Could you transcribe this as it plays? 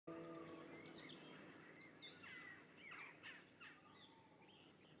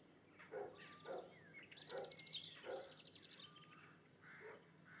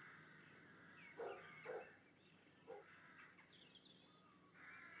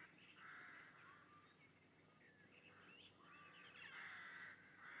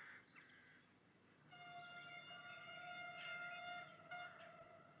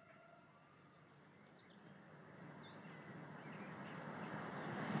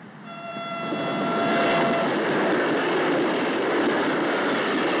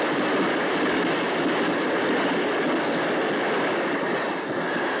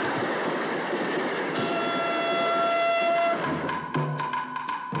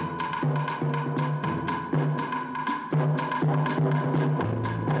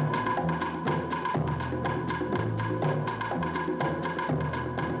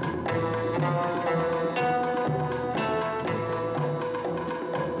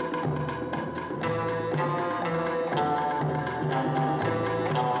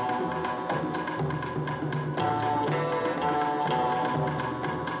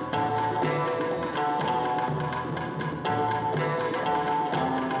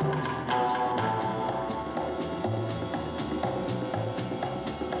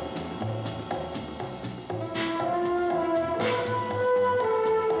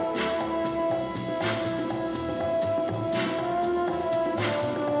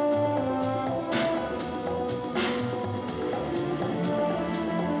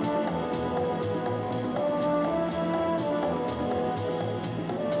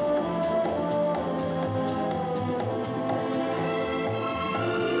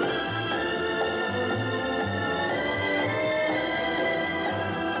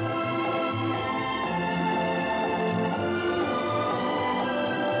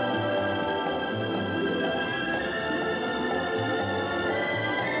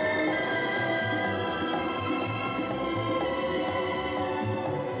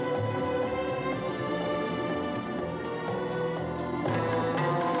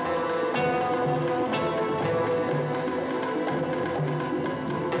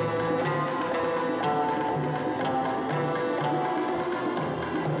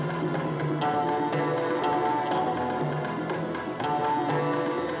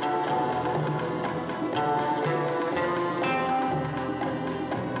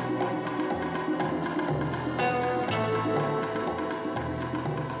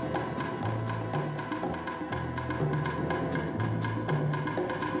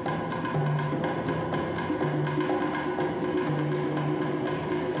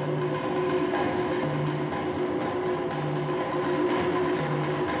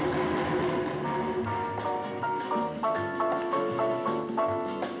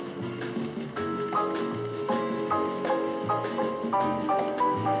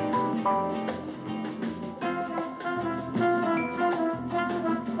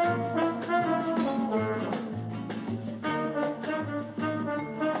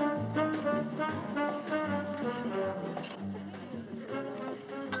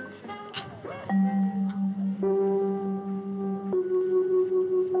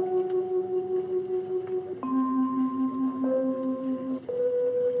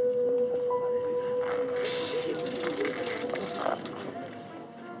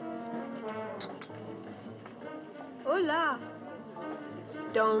là.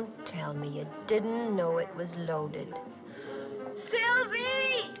 Don't tell me you didn't know it was loaded.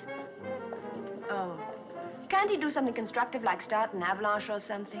 Sylvie! Oh. Can't he do something constructive like start an avalanche or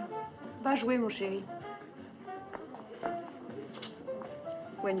something? Va jouer, mon chéri.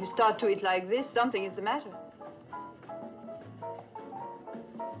 When you start to eat like this, something is the matter.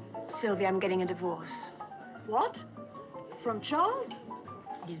 Sylvie, I'm getting a divorce. What? From Charles?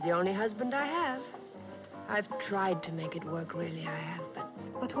 He's the only husband I have. I've tried to make it work, really, I have, but...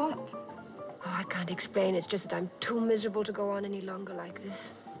 But what? Oh, I can't explain. It's just that I'm too miserable to go on any longer like this.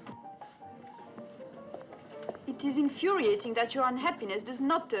 It is infuriating that your unhappiness does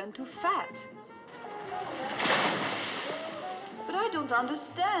not turn to fat. But I don't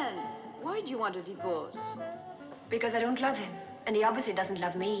understand. Why do you want a divorce? Because I don't love him, and he obviously doesn't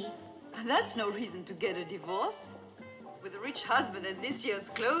love me. That's no reason to get a divorce. With a rich husband and this year's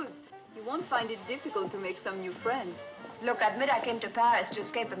clothes, you won't find it difficult to make some new friends. Look, I admit I came to Paris to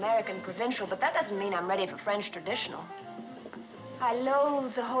escape American provincial, but that doesn't mean I'm ready for French traditional. I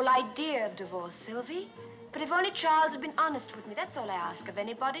loathe the whole idea of divorce, Sylvie. But if only Charles had been honest with me, that's all I ask of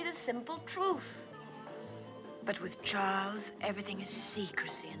anybody, the simple truth. But with Charles, everything is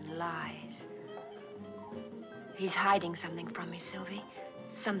secrecy and lies. He's hiding something from me, Sylvie.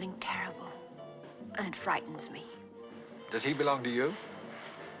 Something terrible. And it frightens me. Does he belong to you?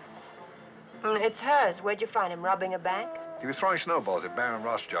 It's hers. Where'd you find him? Robbing a bank? He was throwing snowballs at Baron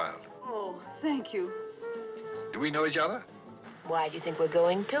Rothschild. Oh, thank you. Do we know each other? Why, do you think we're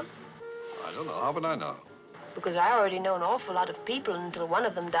going to? I don't know. How would I know? Because I already know an awful lot of people, and until one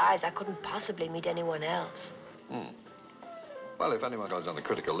of them dies, I couldn't possibly meet anyone else. Well, if anyone goes on the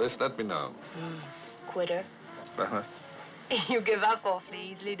critical list, let me know. Quitter. Uh-huh. You give up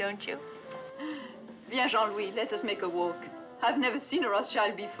awfully easily, don't you? Viens, Jean-Louis, let us make a walk. I've never seen a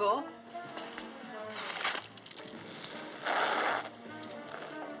Rothschild before.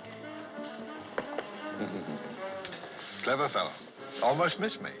 Clever fellow. Almost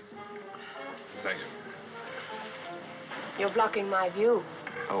missed me. Thank you. You're blocking my view.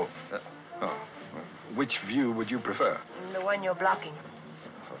 Oh. Which view would you prefer? The one you're blocking.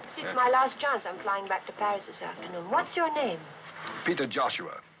 See, it's my last chance. I'm flying back to Paris this afternoon. What's your name? Peter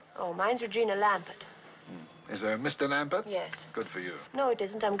Joshua. Oh, mine's Regina Lampert. Is there a Mr. Lampert? Yes. Good for you. No, it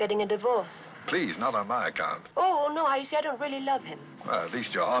isn't. I'm getting a divorce. Please, not on my account. Oh, no, you see, I don't really love him. Well, at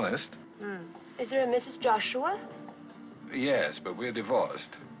least you're honest. Is there a Mrs. Joshua? Yes, but we're divorced.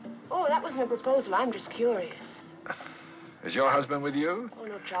 Oh, that wasn't a proposal. I'm just curious. Is your husband with you? Oh,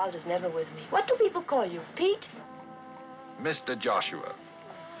 no, Charles is never with me. What do people call you? Pete? Mr. Joshua.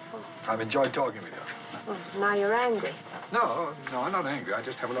 I've enjoyed talking with you. Oh, now you're angry. No, I'm not angry. I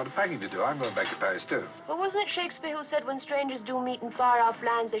just have a lot of packing to do. I'm going back to Paris, too. Well, wasn't it Shakespeare who said when strangers do meet in far-off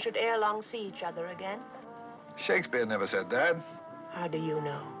lands, they should ere long see each other again? Shakespeare never said that. How do you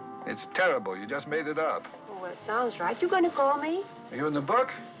know? It's terrible. You just made it up. Oh, well, it sounds right. You going to call me? Are you in the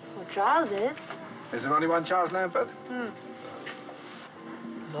book? Well, Charles is. Is there only one Charles Lampert?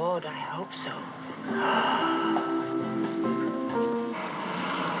 Lord, I hope so.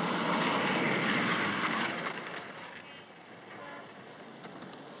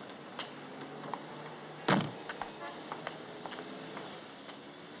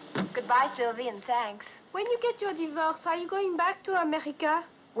 Goodbye, Sylvie, and thanks. When you get your divorce, are you going back to America?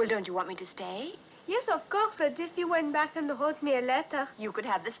 Well, don't you want me to stay? Yes, of course, but if you went back and wrote me a letter... You could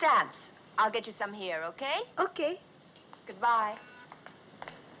have the stamps. I'll get you some here, okay? Okay. Goodbye.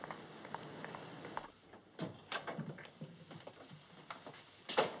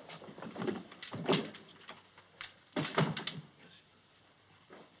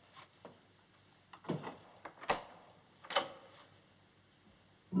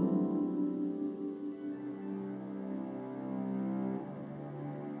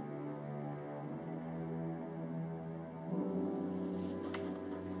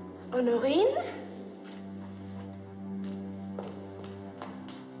 Honorine?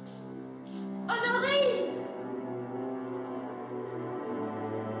 Honorine!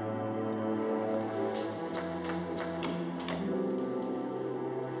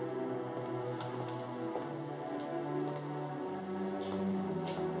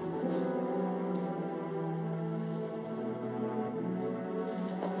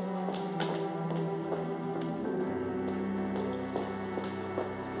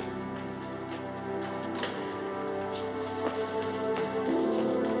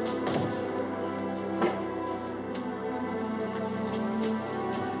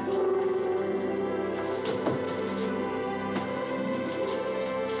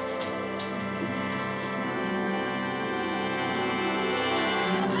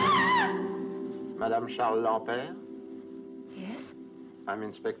 Madame Charles Lampert? I'm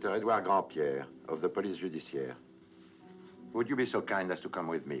Inspector Edouard Grandpierre of the Police Judiciaire. Would you be so kind as to come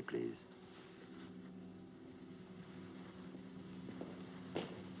with me, please?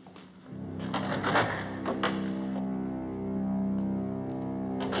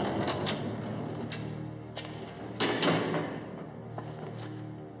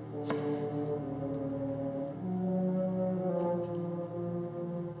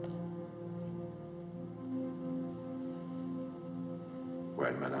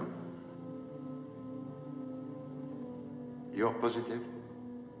 Well, madame. You're positive?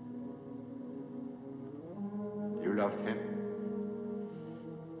 You loved him?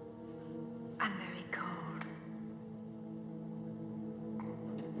 I'm very cold.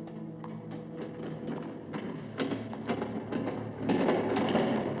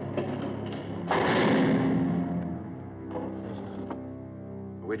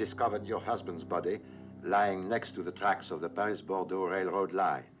 We discovered your husband's body lying next to the tracks of the Paris-Bordeaux railroad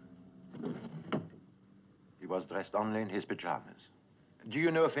line. He was dressed only in his pajamas. Do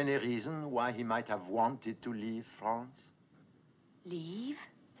you know of any reason why he might have wanted to leave France? Leave?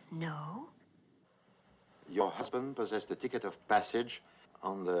 No. Your husband possessed a ticket of passage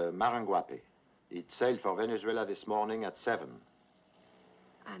on the Marin. It sailed for Venezuela this morning at 7.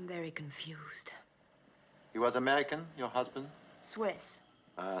 I'm very confused. He was American, your husband? Swiss.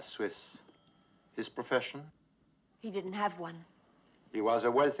 Swiss. His profession? He didn't have one. He was a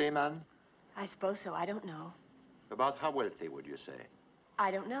wealthy man? I suppose so. I don't know. About how wealthy, would you say?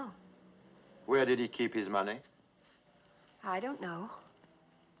 I don't know. Where did he keep his money? I don't know.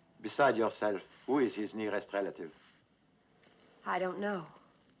 Beside yourself, who is his nearest relative? I don't know.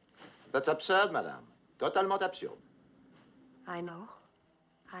 That's absurd, madame. Totalement absurde. I know.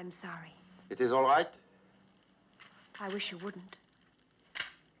 I'm sorry. It is all right? I wish you wouldn't.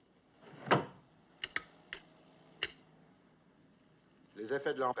 Les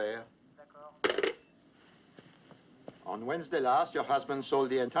effets de Lampert. On Wednesday last, your husband sold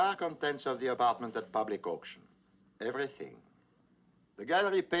the entire contents of the apartment at public auction. Everything. The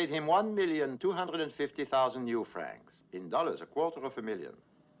gallery paid him 1,250,000 new francs. In dollars, $250,000.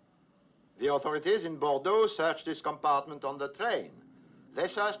 The authorities in Bordeaux searched his compartment on the train. They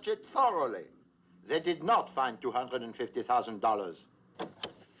searched it thoroughly. They did not find $250,000.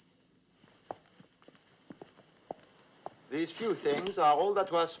 These few things are all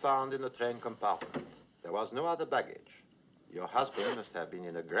that was found in the train compartment. There was no other baggage. Your husband must have been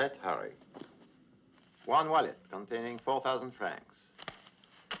in a great hurry. One wallet containing 4,000 francs.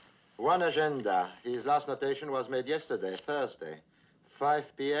 One agenda. His last notation was made yesterday, Thursday. 5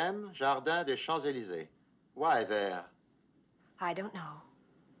 p.m., Jardin des Champs-Élysées. Why there? I don't know.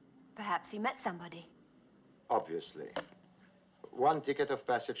 Perhaps he met somebody. Obviously. One ticket of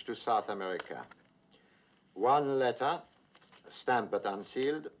passage to South America. One letter, stamped but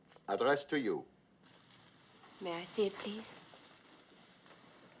unsealed, addressed to you. May I see it, please?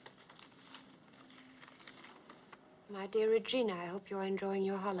 My dear Regina, I hope you're enjoying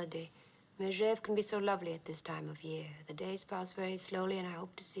your holiday. Megève can be so lovely at this time of year. The days pass very slowly, and I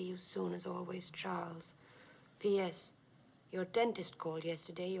hope to see you soon, as always, Charles. P.S. Your dentist called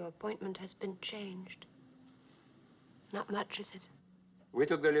yesterday. Your appointment has been changed. Not much, is it? We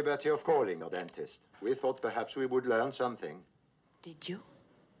took the liberty of calling a dentist. We thought perhaps we would learn something. Did you?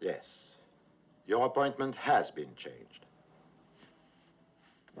 Yes. Your appointment has been changed.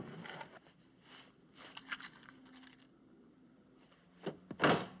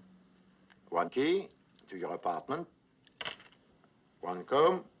 One key to your apartment. One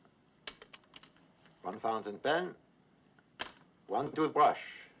comb. One fountain pen. One toothbrush.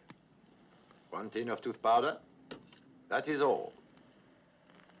 One tin of tooth powder. That is all.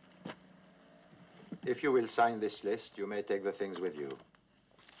 If you will sign this list, you may take the things with you.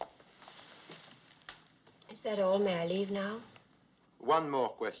 Is that all? May I leave now? One more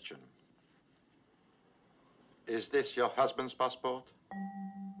question. Is this your husband's passport?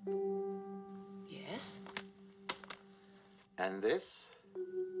 Yes. And this?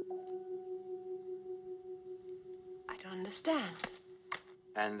 I don't understand.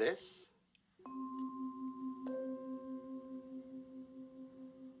 And this?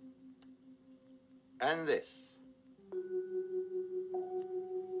 And this?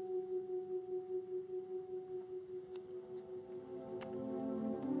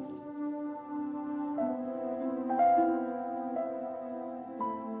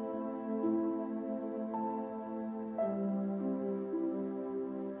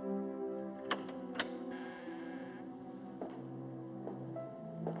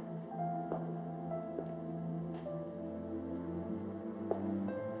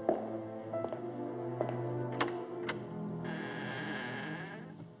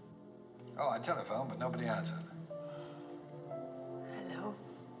 telephone, but nobody answered. Hello.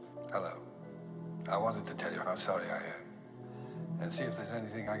 Hello. I wanted to tell you how sorry I am. And see if there's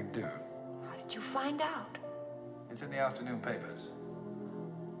anything I can do. How did you find out? It's in the afternoon papers.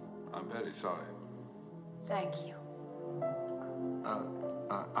 I'm very sorry. Thank you.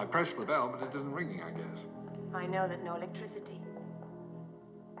 I pressed the bell, but it isn't ringing, I guess. I know there's no electricity.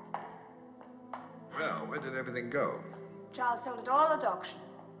 Well, where did everything go? Charles sold it all at auction.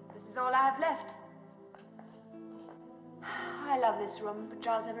 This is all I have left. I love this room, but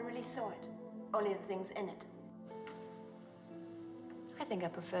Charles never really saw it. Only the things in it. I think I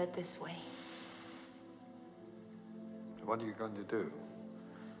prefer it this way. What are you going to do?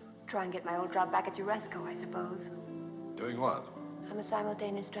 Try and get my old job back at Uresco, I suppose. Doing what? I'm a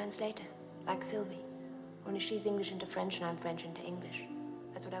simultaneous translator, like Sylvie. Only she's English into French and I'm French into English.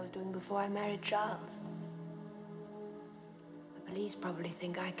 That's what I was doing before I married Charles. The police probably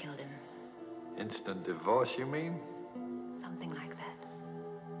think I killed him. Instant divorce, you mean? Something like that.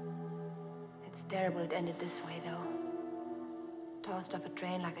 It's terrible it ended this way, though. Tossed off a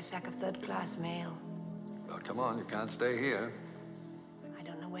train like a sack of third-class mail. Well, come on, you can't stay here. I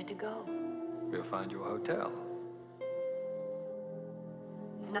don't know where to go. We'll find you a hotel.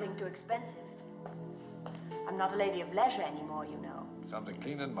 Nothing too expensive. I'm not a lady of leisure anymore, you know. Something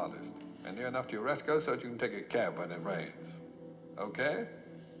clean and modest. And near enough to Uresco so that you can take a cab when it rains. Okay?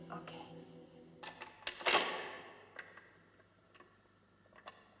 Okay.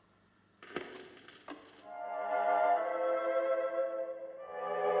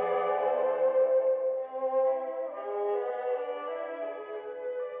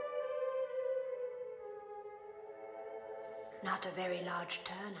 Not a very large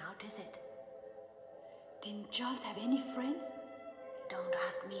turnout, is it? Didn't Charles have any friends? Don't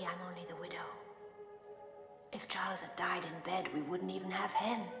ask me, I'm only the widow. If Charles had died in bed, we wouldn't even have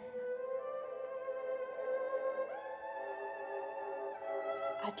him.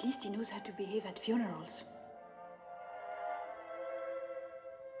 At least he knows how to behave at funerals.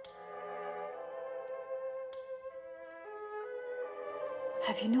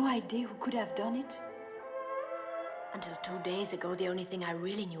 Have you no idea who could have done it? Until 2 days ago, the only thing I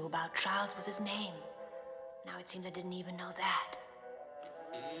really knew about Charles was his name. Now it seems I didn't even know that.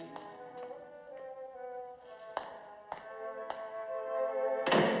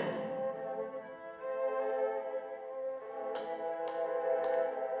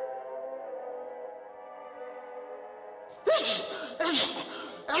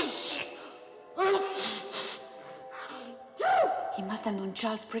 He must have known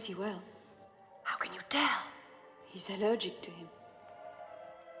Charles pretty well. How can you tell? He's allergic to him.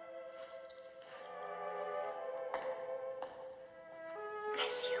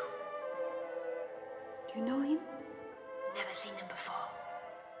 Bless you. Do you know him? Never seen him before.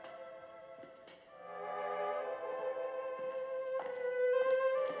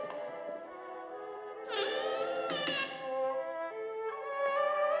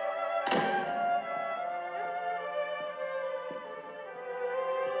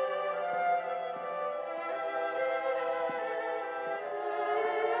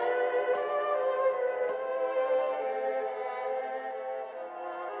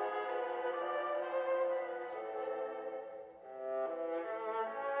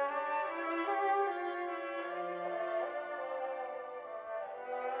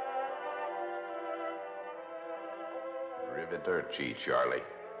 Arrivederci, Charlie.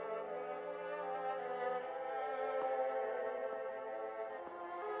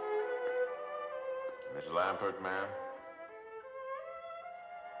 Miss Lampert, ma'am?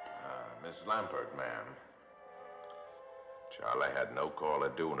 Miss Lampert, ma'am. Charlie had no call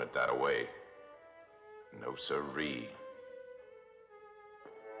of doing it that way. No sirree.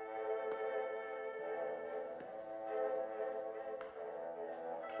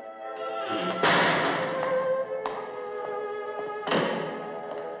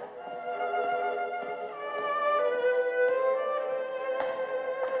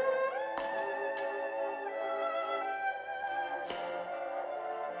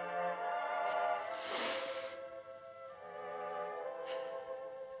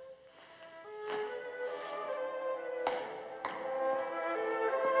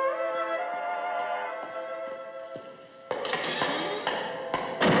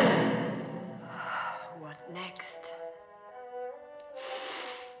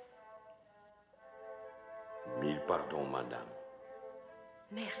 Pardon, madame.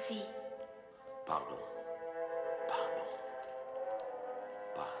 Merci. Pardon. Pardon.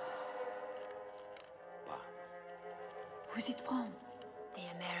 Pardon. Pardon. Who's it from? The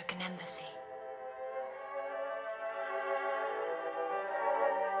American Embassy.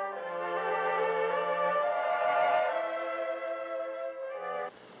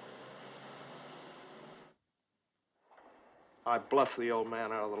 I bluffed the old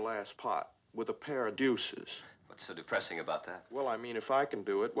man out of the last pot with a pair of deuces. What's so depressing about that? Well, I mean, if I can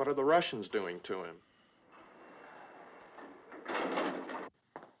do it, what are the Russians doing to him?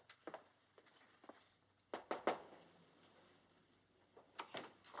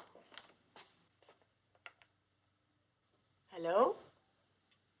 Hello?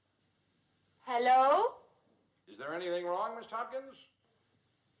 Hello? Is there anything wrong, Miss Tompkins?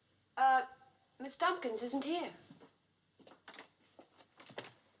 Miss Tompkins isn't here.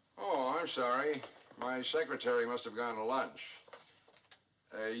 Oh, I'm sorry. My secretary must have gone to lunch.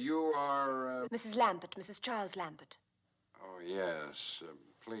 You are, Mrs. Lampert, Mrs. Charles Lampert. Oh, yes.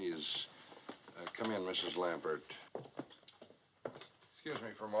 Please, come in, Mrs. Lampert. Excuse me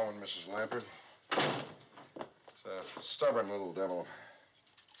for a moment, Mrs. Lampert. It's a stubborn little devil.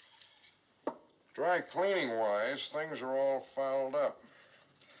 Dry cleaning-wise, things are all fouled up.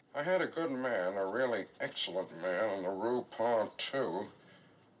 I had a good man, a really excellent man, on the Rue Panthollow.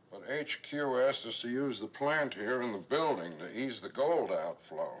 But HQ asked us to use the plant here in the building to ease the gold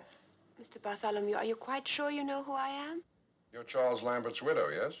outflow. Mr. Bartholomew, are you quite sure you know who I am? You're Charles Lambert's widow,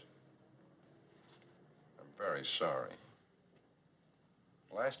 yes? I'm very sorry.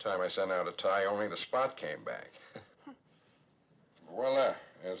 Last time I sent out a tie, only the spot came back. Voila,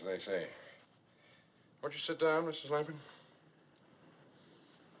 as they say. Won't you sit down, Mrs. Lampert?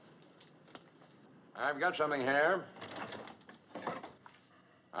 I've got something here.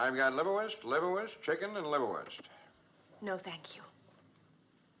 I've got liverwurst, chicken, and liverwurst. No, thank you.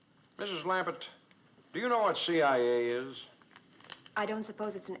 Mrs. Lampert, do you know what CIA is? I don't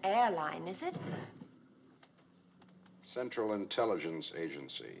suppose it's an airline, is it? Central Intelligence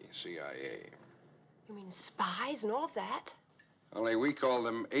Agency, CIA. You mean spies and all of that? Only we call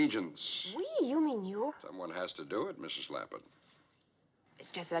them agents. We? You mean you? Someone has to do it, Mrs. Lampert. It's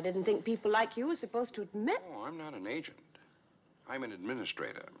just that I didn't think people like you were supposed to admit. Oh, I'm not an agent. I'm an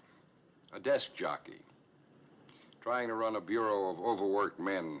administrator, a desk jockey, trying to run a bureau of overworked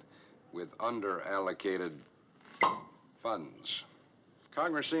men with under-allocated funds.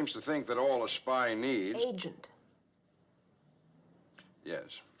 Congress seems to think that all a spy needs... Agent.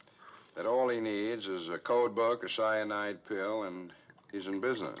 Yes. That all he needs is a code book, a cyanide pill, and he's in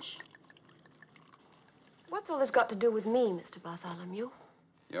business. What's all this got to do with me, Mr. Bartholomew?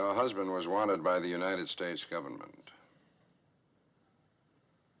 Your husband was wanted by the United States government.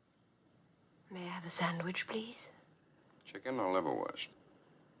 May I have a sandwich, please? Chicken or liverwurst?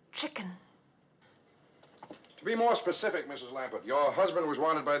 Chicken. To be more specific, Mrs. Lampert, your husband was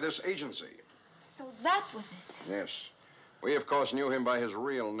wanted by this agency. So that was it. Yes. We, of course, knew him by his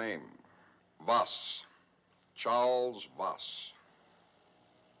real name. Voss. Charles Voss.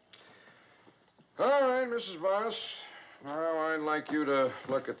 All right, Mrs. Voss. Now, I'd like you to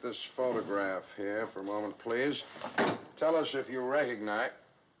look at this photograph here for a moment, please. Tell us if you recognize...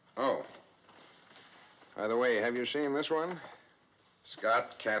 Oh. By the way, have you seen this one?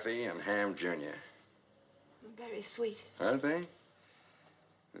 Scott, Kathy, and Ham Jr. Very sweet. Aren't they?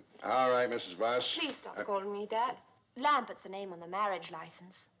 All right, Mrs. Voss. Please stop calling me that. Lampert's the name on the marriage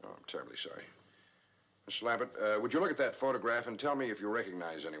license. Oh, I'm terribly sorry. Mrs. Lampert, would you look at that photograph and tell me if you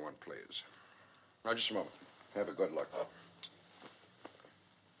recognize anyone, please? Now, just a moment. Have a good look.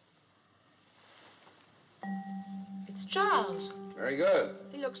 It's Charles. Very good.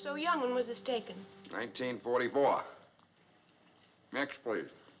 He looks so young. When was this taken? 1944. Next, please.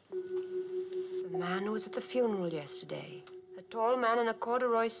 The man who was at the funeral yesterday. A tall man in a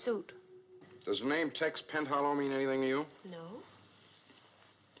corduroy suit. Does the name Tex Panthollow mean anything to you? No.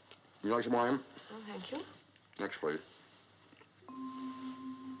 You like some wine? Oh, thank you. Next, please.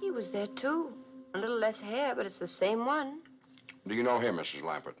 He was there, too. A little less hair, but it's the same one. Do you know him, Mrs.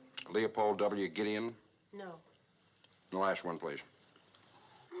 Lampert? Leopold W. Gideon? No. The last one, please.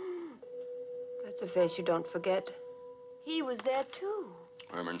 That's a face you don't forget. He was there, too.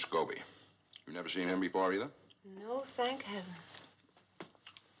 Herman Scobie. You've never seen him before, either? No, thank heaven.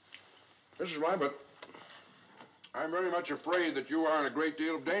 Mrs. Lampert, I'm very much afraid that you are in a great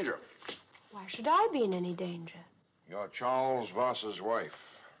deal of danger. Why should I be in any danger? You're Charles Voss's wife.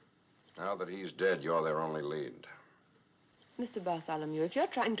 Now that he's dead, you're their only lead. Mr. Bartholomew, if you're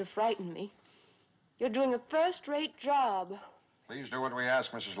trying to frighten me, you're doing a first-rate job. Please do what we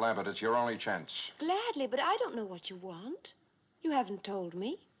ask, Mrs. Lampert. It's your only chance. Gladly, but I don't know what you want. You haven't told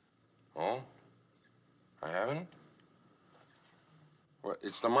me. Oh? I haven't? Well,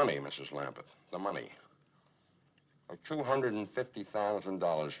 it's the money, Mrs. Lampert. The money. Like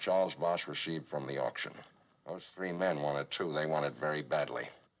 $250,000 Charles Voss received from the auction. Those three men wanted too. They want it very badly.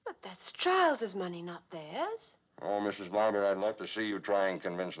 But that's Charles's money, not theirs. Oh, Mrs. Lampert, I'd love to see you try and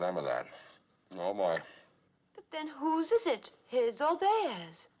convince them of that. Oh, boy. But Then whose is it? His or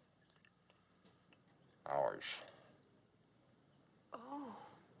theirs? Ours. Oh.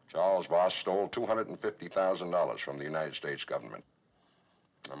 Charles Voss stole $250,000 from the United States government.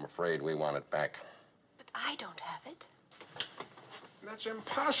 I'm afraid we want it back. But I don't have it. That's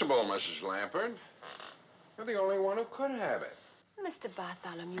impossible, Mrs. Lampert. You're the only one who could have it. Mr.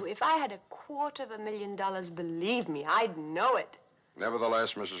 Bartholomew, if I had $250,000, believe me, I'd know it.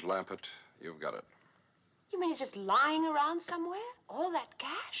 Nevertheless, Mrs. Lampert, you've got it. You mean it's just lying around somewhere? All that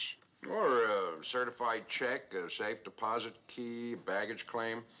cash? Or a certified check, a safe deposit key, baggage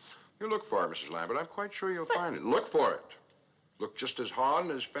claim. You look for it, Mrs. Lampert. I'm quite sure you'll find it. Look for it. Look just as hard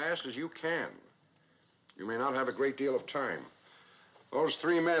and as fast as you can. You may not have a great deal of time. Those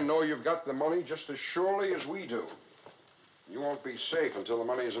three men know you've got the money just as surely as we do. You won't be safe until the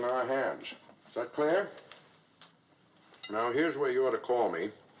money's in our hands. Is that clear? Now, here's where you ought to call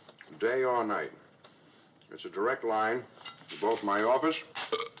me, day or night. It's a direct line to both my office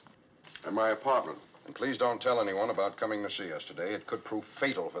and my apartment. And please don't tell anyone about coming to see us today. It could prove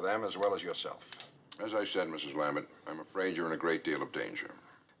fatal for them as well as yourself. As I said, Mrs. Lampert, I'm afraid you're in a great deal of danger.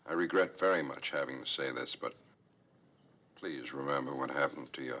 I regret very much having to say this, but please remember what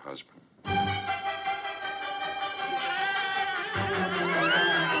happened to your husband.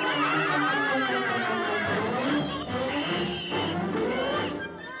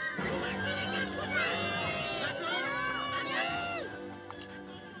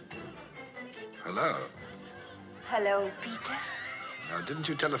 Hello. Hello, Peter. Now, didn't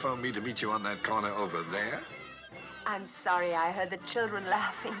you telephone me to meet you on that corner over there? I'm sorry I heard the children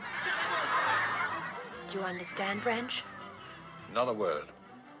laughing. Do you understand French? Not a word.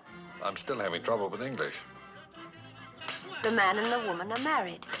 I'm still having trouble with English. The man and the woman are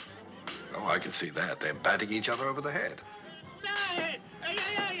married. Oh, I can see that. They're batting each other over the head.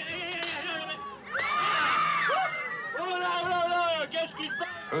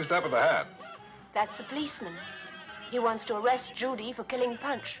 Who's that with the hat? That's the policeman. He wants to arrest Judy for killing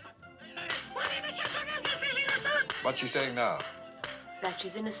Punch. What's she saying now? That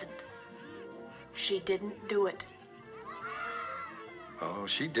she's innocent. She didn't do it. Oh,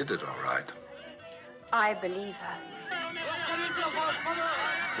 she did it all right. I believe her.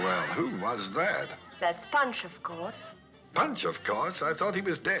 Well, who was that? That's Punch, of course. Punch, of course. I thought he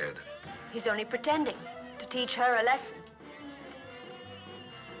was dead. He's only pretending to teach her a lesson.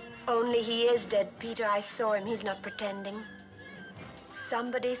 Only he is dead, Peter. I saw him. He's not pretending.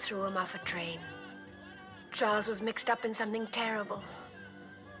 Somebody threw him off a train. Charles was mixed up in something terrible.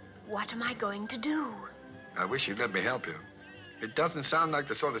 What am I going to do? I wish you'd let me help you. It doesn't sound like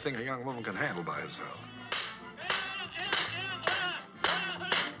the sort of thing a young woman can handle by herself.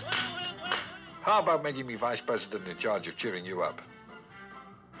 How about making me vice president in charge of cheering you up?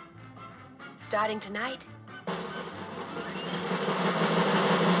 Starting tonight?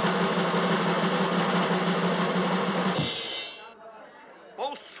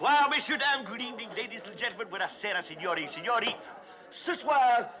 Bonsoir, messieurs, dames. Good evening, ladies and gentlemen. Buonasera, signori, signori. Ce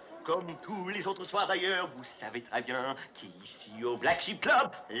soir, comme tous les autres soirs d'ailleurs, vous savez très bien qu'ici au Black Sheep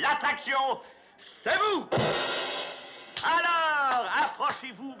Club, l'attraction, c'est vous. Alors,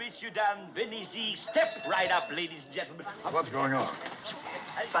 approchez-vous, messieurs, dames. Venez-y. Step right up, ladies and gentlemen. What's going on?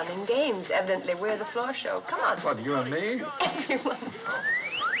 Fun and games. Evidently, we're the floor show. Come on. What, you and me? Everyone.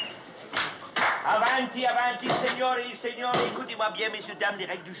 Avanti, avanti, signori, signori. Écoutez-moi bien, messieurs, dames, les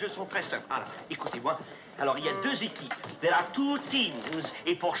règles du jeu sont très simples. Alors, écoutez-moi. Alors, il y a deux équipes. There are two teams.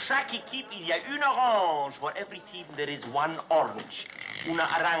 Et pour chaque équipe, il y a une orange. For every team, there is one orange. Una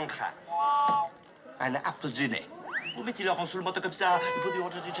naranja. Un appelsiné. Vous mettez l'orange sur le moto comme ça. You put the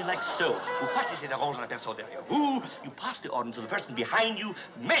orange on the engine like so. Vous passez cette orange à la personne derrière vous. You pass the orange to the person behind you.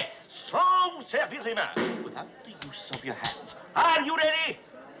 Mais sans vous servir les mains. Without the use of your hands. Are you ready?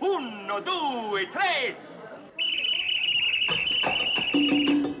 1, 2, 3.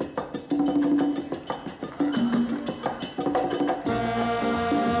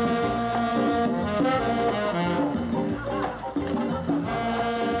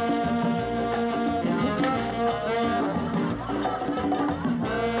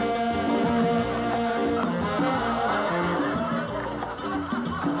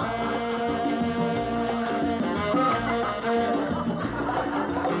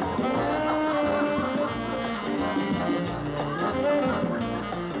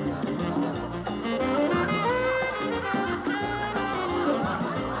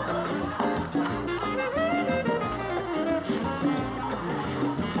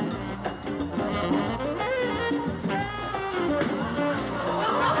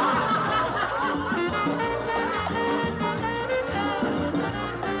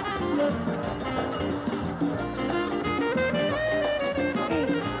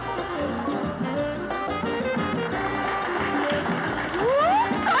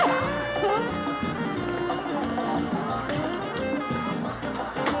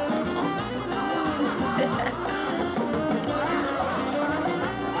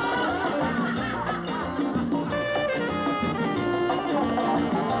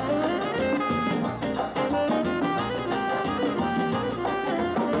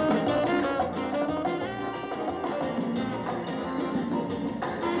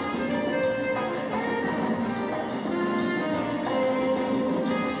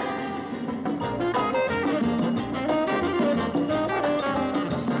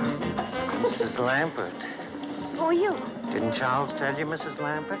 Mrs. Lampert. Who are you? Didn't Charles tell you, Mrs.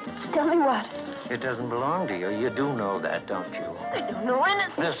 Lampert? Tell me what? It doesn't belong to you. You do know that, don't you? I don't know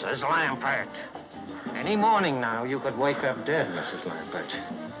anything. Mrs. Lampert. Any morning now, you could wake up dead, Mrs. Lampert.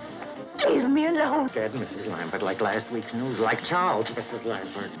 Leave me alone. Dead, Mrs. Lampert, like last week's news. Like Charles, Mrs.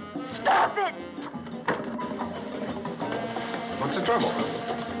 Lampert. Stop it! What's the trouble?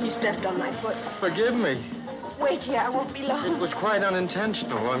 He stepped on my foot. Forgive me. Wait here, I won't be long. It was quite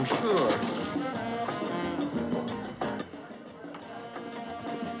unintentional, I'm sure.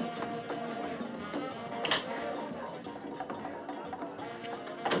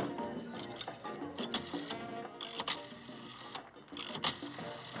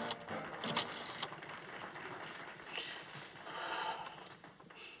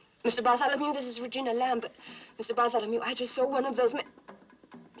 Mr. Bartholomew, this is Regina Lampert. Mr. Bartholomew, I just saw one of those men.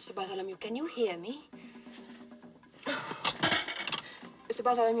 Mr. Bartholomew, can you hear me? Mr.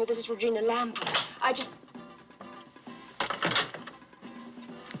 Bartholomew, this is Regina Lampert. I just...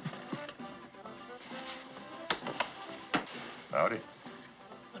 Howdy.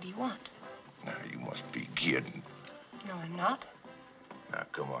 What do you want? Now, you must be kidding. No, I'm not. Now,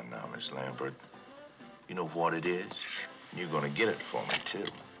 come on now, Miss Lampert. You know what it is? You're gonna get it for me, too.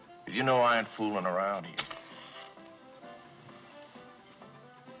 You know I ain't fooling around here.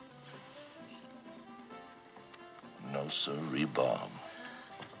 No, sirree, Bob.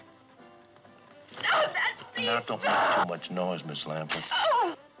 No, that please Now, don't make too much noise, Miss Lampert.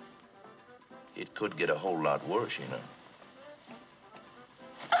 Oh. It could get a whole lot worse, you know.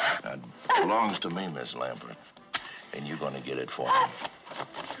 Now, it belongs to me, Miss Lampert. And you're gonna get it for me.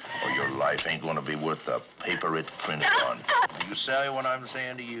 Or your life ain't gonna be worth the paper it's printed on. Do you say what I'm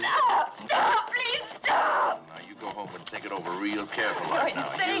saying to you? Stop! Stop! Please stop! Now, you go home and think it over real careful You're right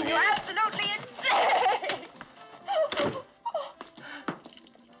now. insane. You You're hear? absolutely insane.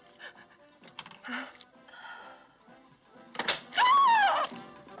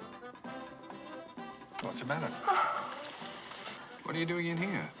 What's the matter? What are you doing in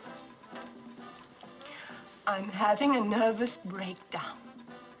here? I'm having a nervous breakdown.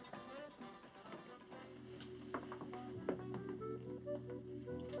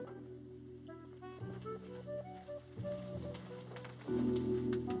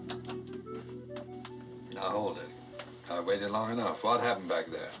 Now, hold it. I waited long enough. What happened back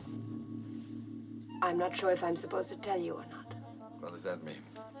there? I'm not sure if I'm supposed to tell you or not. What does that mean?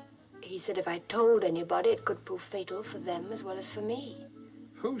 He said if I told anybody, it could prove fatal for them as well as for me.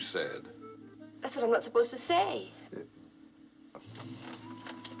 Who said? That's what I'm not supposed to say.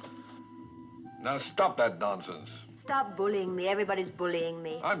 Now, stop that nonsense. Stop bullying me. Everybody's bullying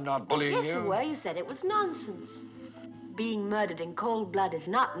me. I'm not bullying Yes, you. you were. You said it was nonsense. Being murdered in cold blood is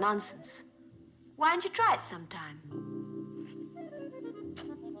not nonsense. Why don't you try it sometime?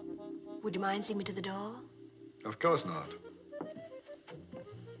 Would you mind seeing me to the door? Of course not.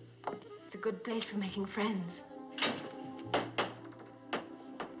 It's a good place for making friends.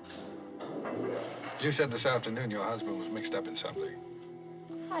 You said this afternoon your husband was mixed up in something.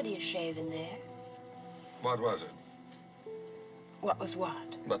 How do you shave in there? What was it? What was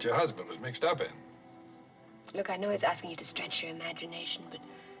what? What your husband was mixed up in. Look, I know it's asking you to stretch your imagination, but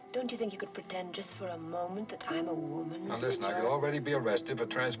don't you think you could pretend just for a moment that I'm a woman? Now, listen, I could already be arrested for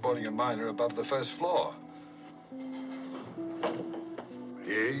transporting a minor above the first floor.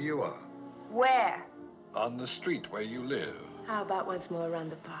 Here you are. Where? On the street where you live. How about once more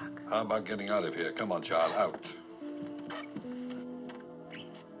around the park? How about getting out of here? Come on, child, out.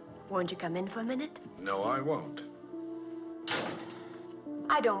 Won't you come in for a minute? No, I won't.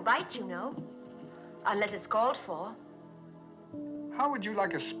 I don't bite, you know. Unless it's called for. How would you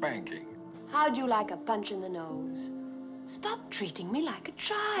like a spanking? How'd you like a punch in the nose? Stop treating me like a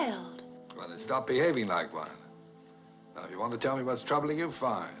child. Well, then stop behaving like one. Now, if you want to tell me what's troubling you,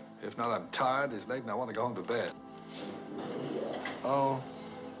 fine. If not, I'm tired, it's late, and I want to go home to bed. Oh?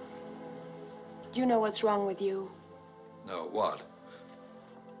 Do you know what's wrong with you? No, what?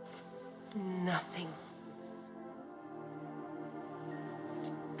 Nothing.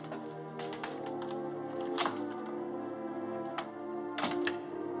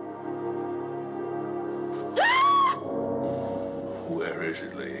 Where is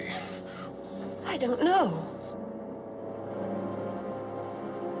it, lady? I don't know.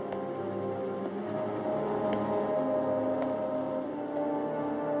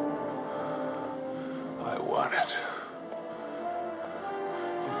 I want it.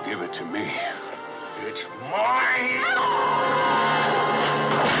 You give it to me. It's mine!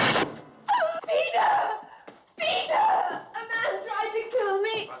 Peter! Peter! A man tried to kill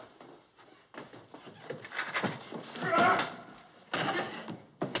me!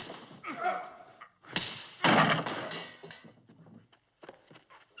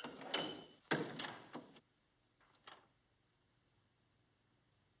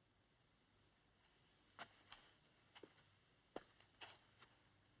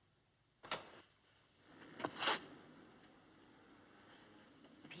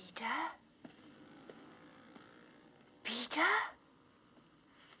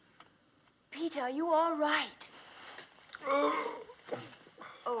 Peter, are you all right?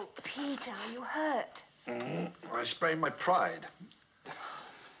 Oh, Peter, are you hurt? I sprained my pride.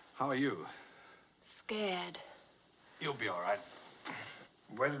 How are you? Scared. You'll be all right.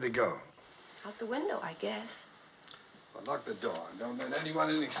 Where did he go? Out the window, I guess. Well, lock the door. Don't let anyone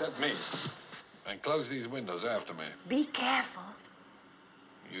in except me. And close these windows after me. Be careful.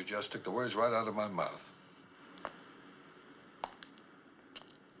 You just took the words right out of my mouth.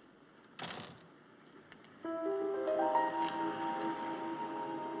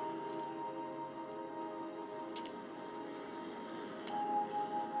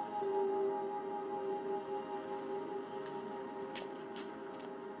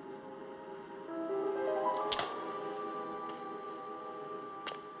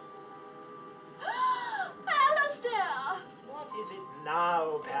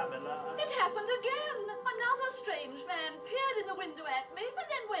 Now, Pamela. It happened again. Another strange man peered in the window at me and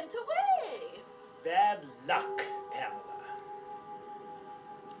then went away. Bad luck, Pamela.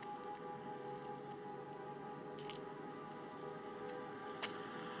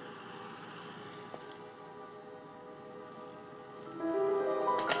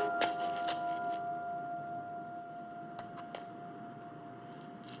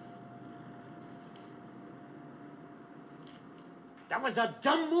 That was a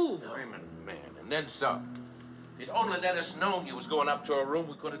dumb move. Herman, man, and then some. If you'd only let us know you was going up to our room,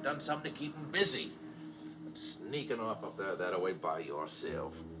 we could have done something to keep him busy. But sneaking off up there that way by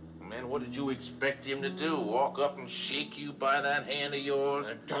yourself. Man, what did you expect him to do? Walk up and shake you by that hand of yours?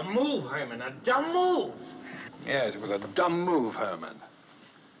 A dumb move, Herman, a dumb move. Yes, it was a dumb move, Herman.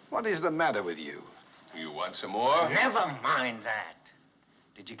 What is the matter with you? You want some more? Never mind that.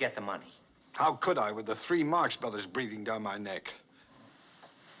 Did you get the money? How could I with the 3 Marx brothers breathing down my neck?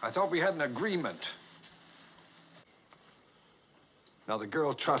 I thought we had an agreement. Now, the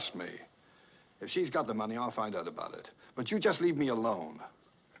girl trusts me. If she's got the money, I'll find out about it. But you just leave me alone.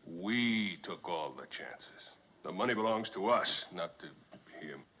 We took all the chances. The money belongs to us, not to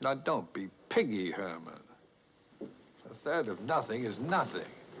him. Now, don't be piggy, Herman. A third of nothing is nothing.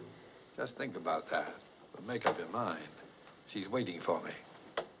 Just think about that. But make up your mind. She's waiting for me.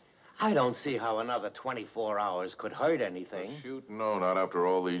 I don't see how another 24 hours could hurt anything. Shoot, no, not after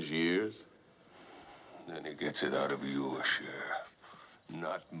all these years. Then he gets it out of your share,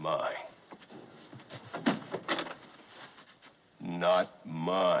 not mine. Not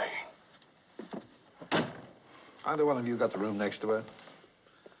mine. Either one of you got the room next to her?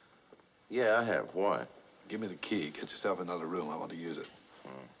 Yeah, I have. Why? Give me the key. Get yourself another room. I want to use it.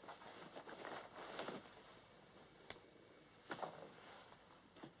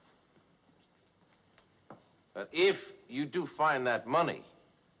 But if you do find that money,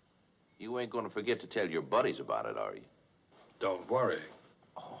 you ain't gonna forget to tell your buddies about it, are you? Don't worry.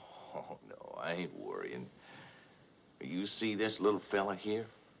 Oh, no, I ain't worrying. You see this little fella here?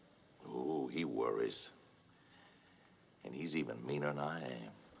 Oh, he worries. And he's even meaner than I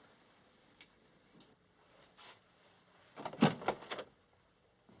am.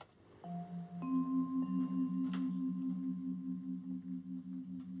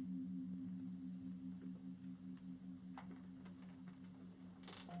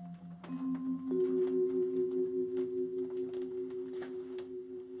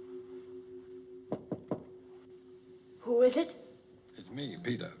 Who is it? It's me,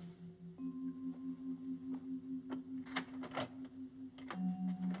 Peter.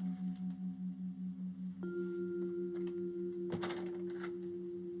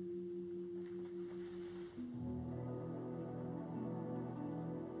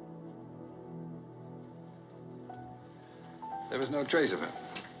 There was no trace of him.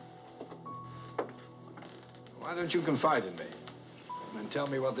 Why don't you confide in me and tell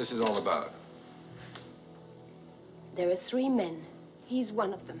me what this is all about? There are 3 men. He's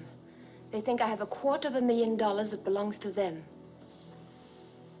one of them. They think I have $250,000 that belongs to them.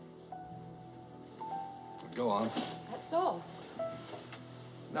 Go on. That's all.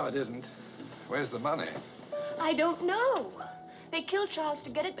 No, it isn't. Where's the money? I don't know. They killed Charles to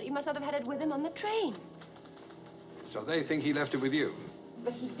get it, but he must not have had it with him on the train. So they think he left it with you?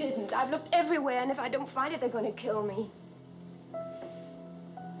 But he didn't. I've looked everywhere, and if I don't find it, they're going to kill me.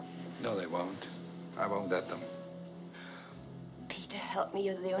 No, they won't. I won't let them. Peter, help me.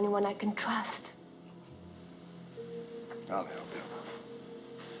 You're the only one I can trust. I'll help you.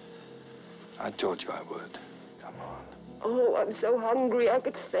 I told you I would. Come on. Oh, I'm so hungry I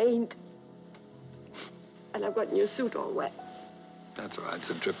could faint. And I've gotten your suit all wet. That's all right. It's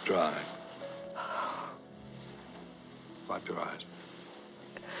a drip dry. Wipe your eyes.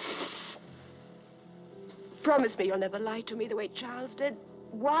 Promise me you'll never lie to me the way Charles did.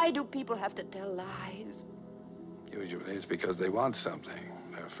 Why do people have to tell lies? Usually it's because they want something.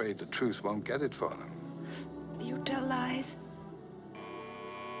 They're afraid the truth won't get it for them. You tell lies?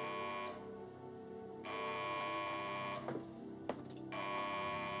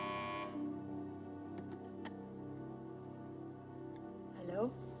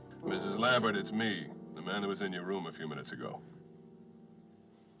 Hello? Mrs. Lampert, it's me. The man that was in your room a few minutes ago.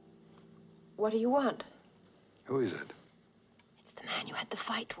 What do you want? Who is it? It's the man you had the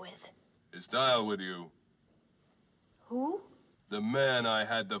fight with. Is Dyle with you? Who? The man I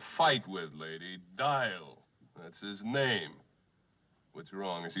had the fight with, lady. Dyle. That's his name. What's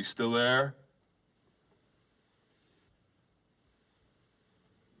wrong? Is he still there?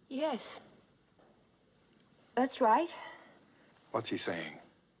 Yes. That's right. What's he saying?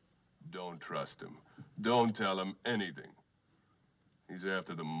 Don't trust him. Don't tell him anything. He's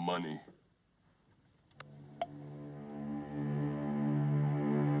after the money.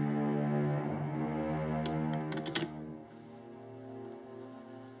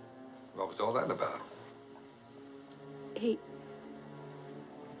 What was all that about? He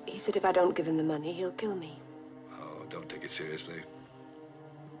said if I don't give him the money, he'll kill me. Oh, don't take it seriously.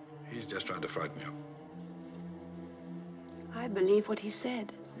 He's just trying to frighten you. I believe what he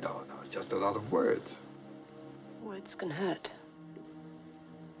said. No, it's just a lot of words. Words can hurt.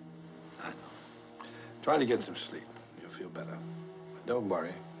 I know. Try to get some sleep. You'll feel better. Don't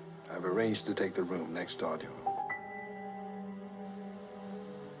worry. I've arranged to take the room next door to you.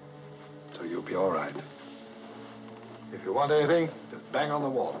 So you'll be all right. If you want anything, just bang on the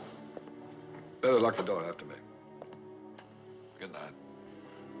wall. Better lock the door after me. Good night.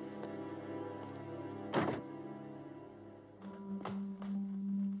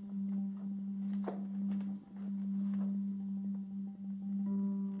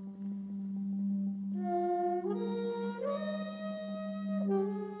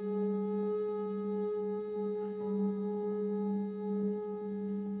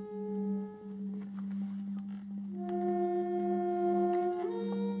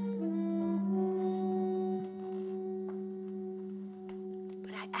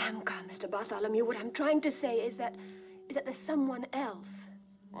 Mr. Bartholomew, what I'm trying to say is that there's someone else.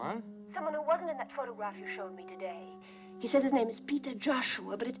 What? Someone who wasn't in that photograph you showed me today. He says his name is Peter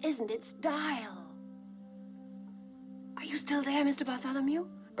Joshua, but it isn't. It's Dyle. Are you still there, Mr. Bartholomew?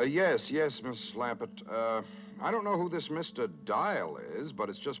 Yes, Mrs. Lampert. I don't know who this Mr. Dyle is, but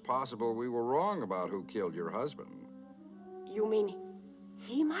it's just possible we were wrong about who killed your husband. You mean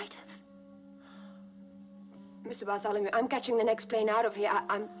he might have? Mr. Bartholomew, I'm catching the next plane out of here.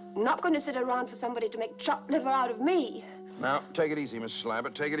 I'm not going to sit around for somebody to make chopped liver out of me. Now, take it easy, Mrs.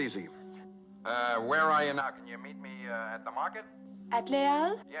 Lampert. Take it easy. Where are you now? Can you meet me at the market? At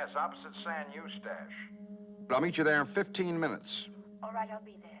Leal? Yes, opposite San Eustache. I'll meet you there in 15 minutes. All right, I'll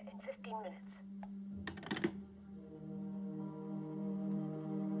be there in 15 minutes.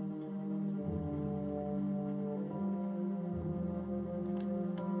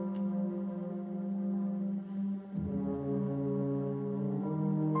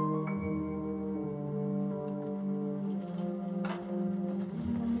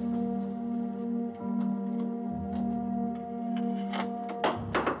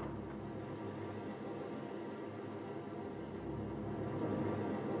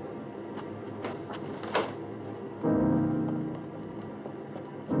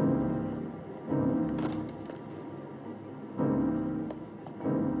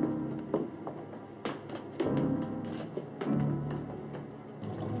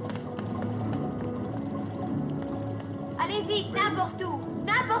 Allez vite, n'importe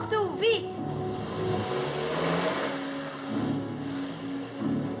où, vite.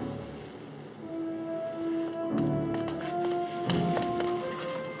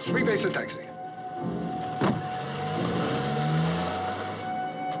 Three-base a taxi.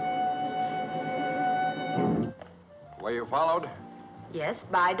 Were you followed? Yes,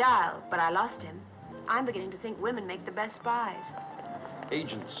 by Dyle, but I lost him. I'm beginning to think women make the best spies.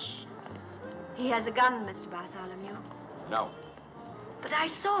 Agents. He has a gun, Mr. Bartholomew. No. But I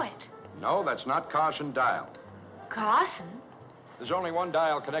saw it. No, that's not Carson Dyle. Carson? There's only one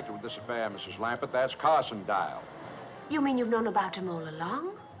Dyle connected with this affair, Mrs. Lampert. That's Carson Dyle. You mean you've known about him all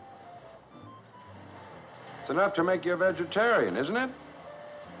along? It's enough to make you a vegetarian, isn't it?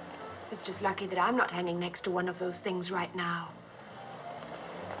 It's just lucky that I'm not hanging next to one of those things right now.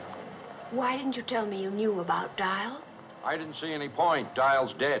 Why didn't you tell me you knew about Dyle? I didn't see any point.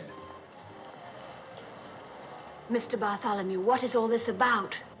 Dyle's dead. Mr. Bartholomew, what is all this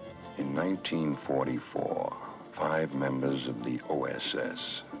about? In 1944, 5 members of the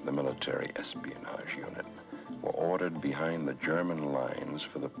OSS, the Military Espionage Unit, were ordered behind the German lines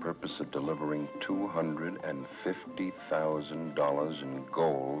for the purpose of delivering $250,000 in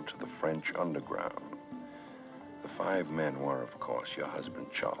gold to the French underground. The 5 men were, of course, your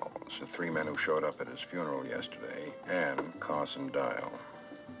husband, Charles, the 3 men who showed up at his funeral yesterday, and Carson Dyle.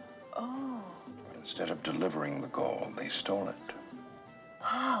 Oh. Instead of delivering the gold, they stole it.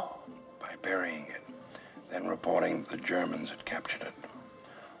 How? By burying it, then reporting that the Germans had captured it.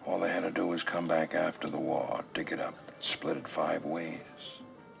 All they had to do was come back after the war, dig it up, and split it 5 ways.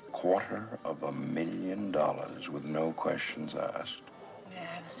 $250,000 with no questions asked. May I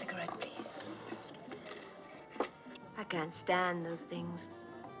have a cigarette, please? I can't stand those things.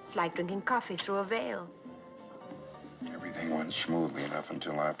 It's like drinking coffee through a veil. Everything went smoothly enough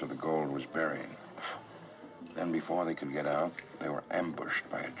until after the gold was buried. Then before they could get out, they were ambushed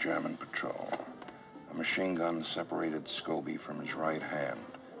by a German patrol. A machine gun separated Scobie from his right hand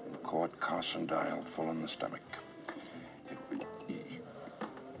and caught Carson Dyle full in the stomach.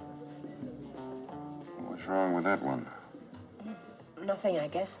 What's wrong with that one? Nothing, I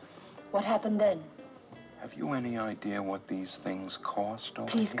guess. What happened then? Have you any idea what these things cost over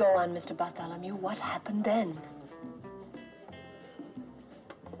Please here? go on, Mr. Bartholomew. What happened then?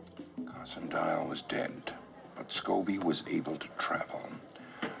 Carson Dyle was dead, but Scobie was able to travel.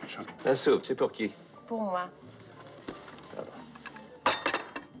 So... La soupe, c'est pour qui? Pour moi.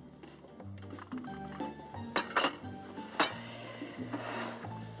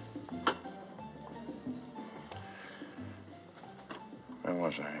 Where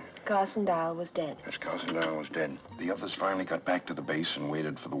was I? Carson Dyle was dead. Yes, Carson Dyle was dead. The others finally got back to the base and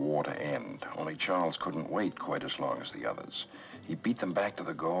waited for the war to end. Only Charles couldn't wait quite as long as the others. He beat them back to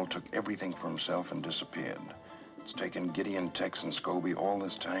the goal, took everything for himself, and disappeared. It's taken Gideon, Tex, and Scobie all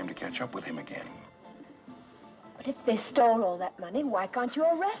this time to catch up with him again. But if they stole all that money, why can't you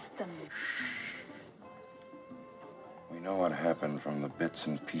arrest them? We know what happened from the bits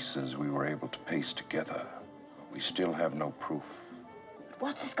and pieces we were able to paste together. But we still have no proof.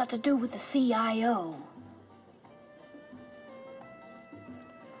 What's this got to do with the CIO?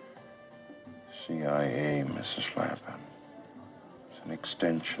 CIA, Mrs. Lampert. It's an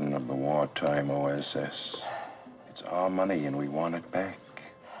extension of the wartime OSS. It's our money and we want it back.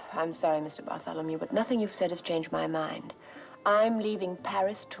 I'm sorry, Mr. Bartholomew, but nothing you've said has changed my mind. I'm leaving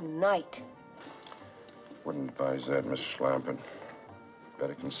Paris tonight. Wouldn't advise that, Mrs. Lampert.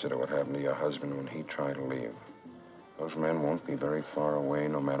 Better consider what happened to your husband when he tried to leave. Those men won't be very far away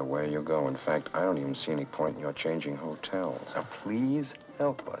no matter where you go. In fact, I don't even see any point in your changing hotels. Now, please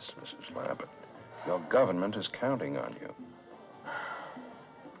help us, Mrs. Lampert. Your government is counting on you.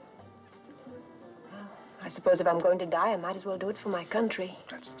 I suppose if I'm going to die, I might as well do it for my country.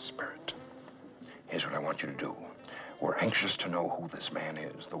 That's the spirit. Here's what I want you to do. We're anxious to know who this man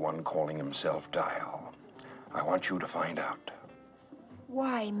is, the one calling himself Dyle. I want you to find out.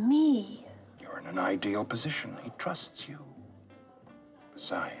 Why me? You're in an ideal position. He trusts you.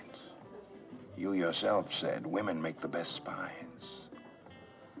 Besides, you yourself said women make the best spies.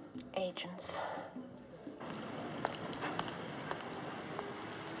 Agents.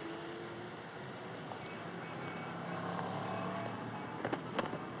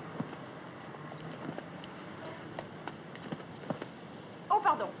 Oh,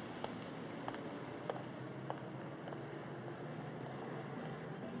 pardon.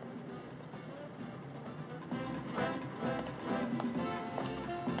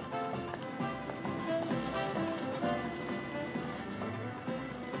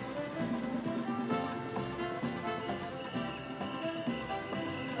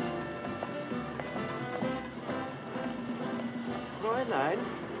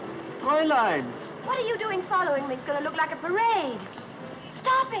 Fräulein! What are you doing following me? It's going to look like a parade.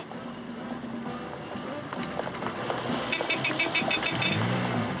 Stop it!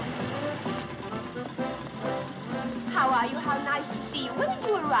 How are you? How nice to see you. When did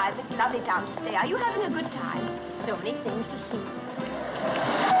you arrive? It's a lovely town to stay. Are you having a good time? So many things to see.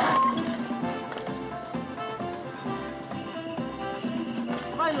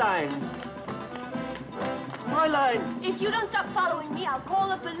 Fräulein! Fräulein! If you don't stop following me, I'll call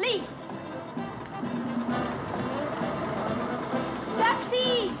the police.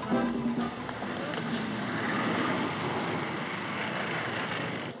 Taxi!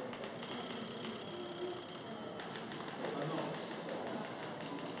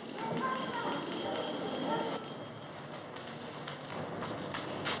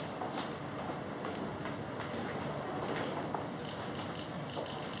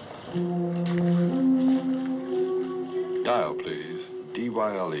 Dyle, please.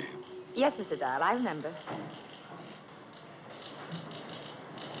 D-Y-L-E. Yes, Mr. Dyle, I remember.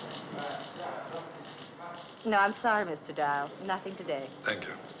 No, I'm sorry, Mr. Dyle. Nothing today. Thank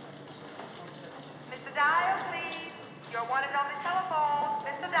you. Mr. Dyle, please. You're wanted on the telephone.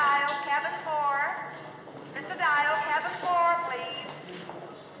 Mr. Dyle, cabin 4. Mr. Dyle, cabin 4, please.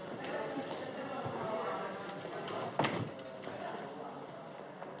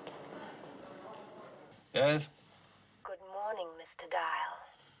 Yes? Good morning, Mr. Dyle.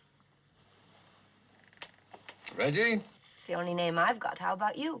 Reggie? It's the only name I've got. How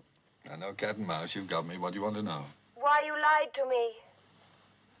about you? I know cat and mouse. You've got me. What do you want to know? Why you lied to me.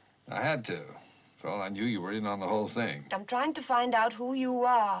 I had to. For all I knew, you were in on the whole thing. I'm trying to find out who you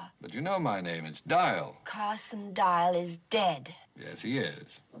are. But you know my name. It's Dyle. Carson Dyle is dead. Yes, he is.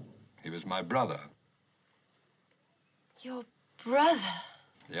 He was my brother. Your brother?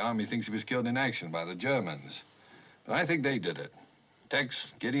 The Army thinks he was killed in action by the Germans. But I think they did it. Tex,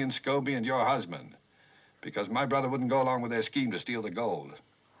 Gideon, Scobie, and your husband. Because my brother wouldn't go along with their scheme to steal the gold.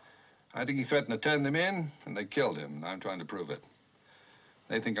 I think he threatened to turn them in, and they killed him, and I'm trying to prove it.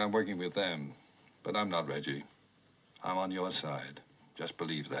 They think I'm working with them, but I'm not, Reggie. I'm on your side. Just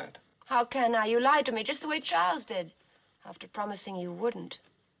believe that. How can I? You lied to me just the way Charles did, after promising you wouldn't.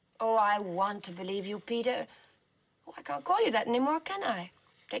 Oh, I want to believe you, Peter. Oh, I can't call you that anymore, can I?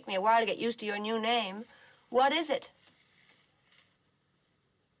 Take me a while to get used to your new name. What is it?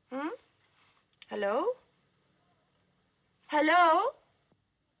 Hello? Hello?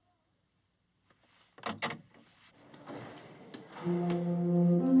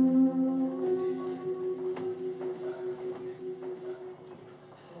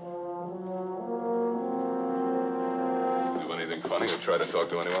 Do anything funny or try to talk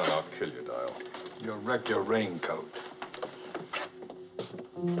to anyone, I'll kill you, Dyle. You'll wreck your raincoat.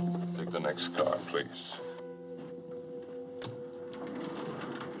 Take the next car, please.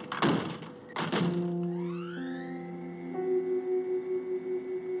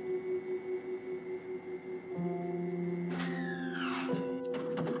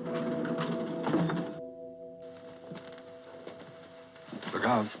 Look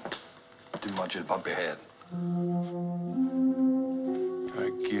out. Didn't want you to bump your head.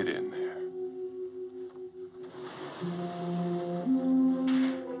 Get in there.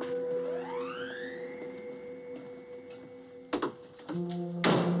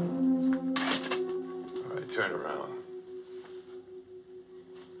 All right, turn around.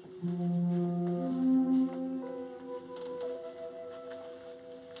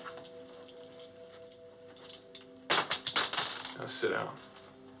 Now sit down.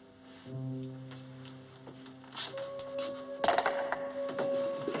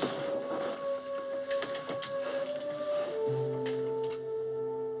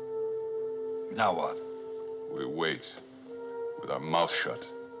 Now what? We wait, with our mouth shut.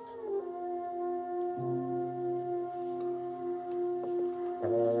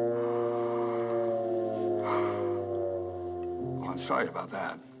 Oh, I'm sorry about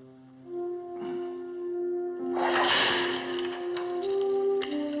that.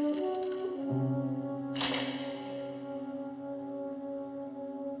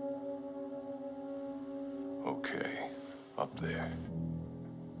 Okay, up there.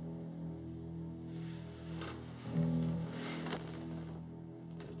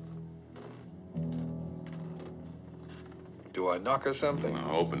 Do I knock or something?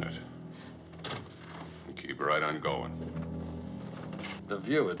 Now, open it. And keep right on going. The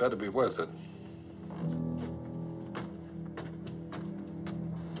view, it better be worth it.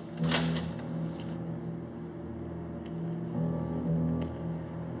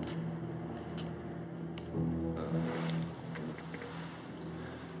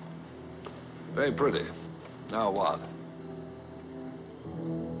 Very pretty. Now what?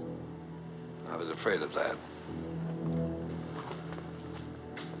 I was afraid of that.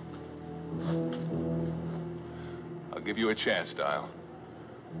 I'll give you a chance, Dyle.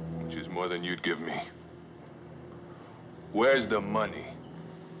 Which is more than you'd give me. Where's the money?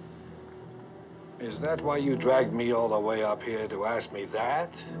 Is that why you dragged me all the way up here to ask me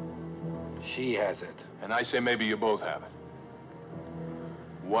that? She has it. And I say maybe you both have it.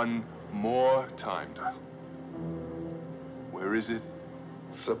 One more time, Dyle. Where is it?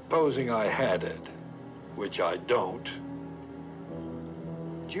 Supposing I had it, which I don't,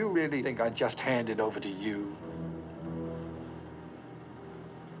 do you really think I'd just hand it over to you?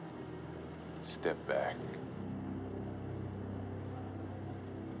 Step back.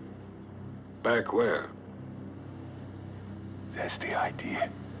 Back where? That's the idea.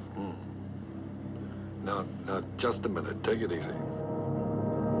 Now, just a minute. Take it easy.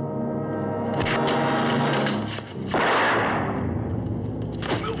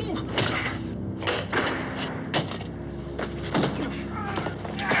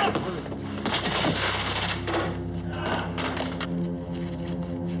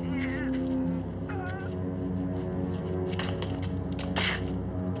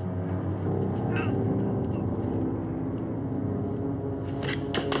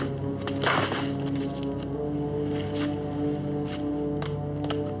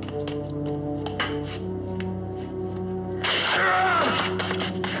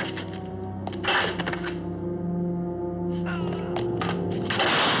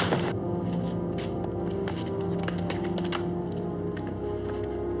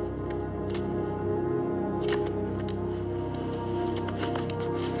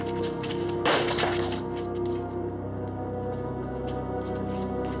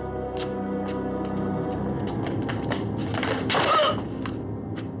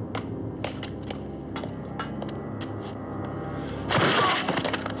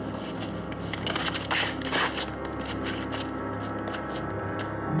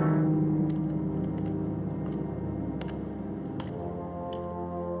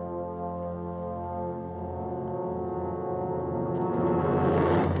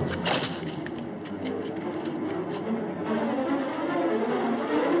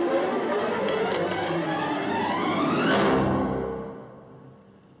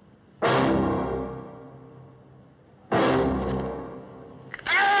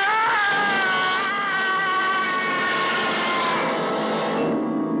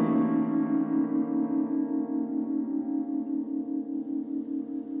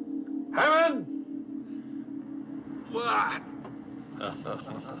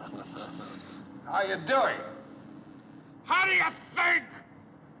 How you doing? How do you think?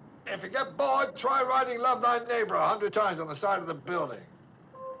 If you get bored, try writing Love Thy Neighbor 100 times on the side of the building.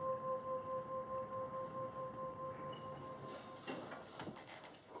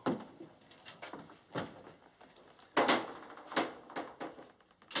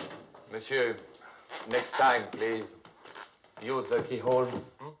 Monsieur, next time, please. Use the keyhole.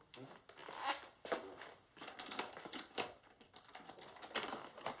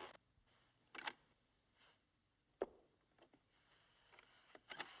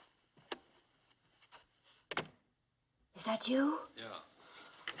 Is that you?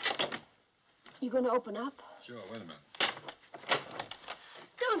 Yeah. You going to open up? Sure, wait a minute.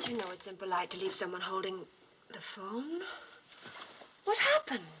 Don't you know it's impolite to leave someone holding the phone? What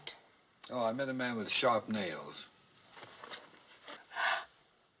happened? Oh, I met a man with sharp nails.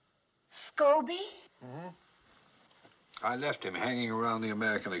 Scobie? Mm-hmm. I left him hanging around the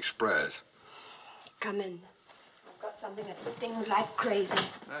American Express. Come in. I've got something that stings like crazy.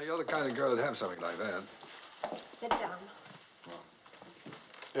 Now, you're the kind of girl that'd have something like that. Sit down.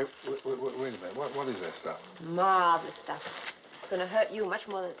 Hey, wait a minute. What is this stuff? Marvelous stuff. It's going to hurt you much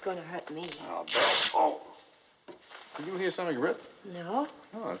more than it's going to hurt me. Oh, Bill. Oh. Did you hear something rip? No.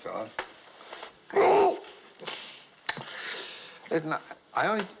 Oh, that's odd. Oh. Listen, I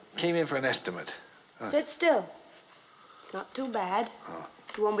only came in for an estimate. Sit still. It's not too bad. Oh.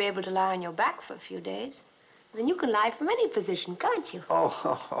 You won't be able to lie on your back for a few days. Then you can lie from any position, can't you?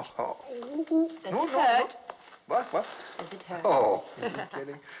 Oh. Does it hurt? What? Does it hurt? Oh, are you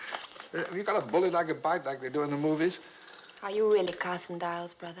kidding? Have you got a bullet I could bite like they do in the movies? Are you really Carson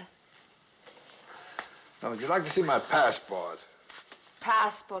Dyle's brother? No, would you like to see my passport?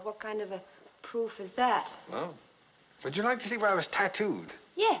 Passport? What kind of a proof is that? Well, would you like to see where I was tattooed?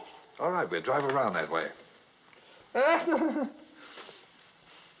 Yes. All right, we'll drive around that way.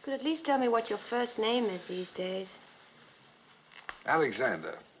 Could at least tell me what your first name is these days.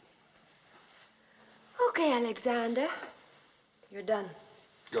 Alexander. Okay, Alexander. You're done.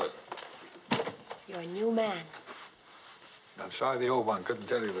 Good. You're a new man. I'm sorry the old one couldn't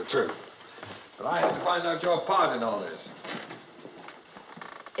tell you the truth. But I had to find out your part in all this.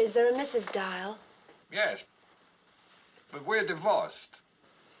 Is there a Mrs. Dyle? Yes. But we're divorced.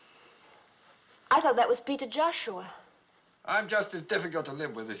 I thought that was Peter Joshua. I'm just as difficult to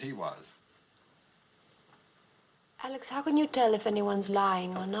live with as he was. Alex, how can you tell if anyone's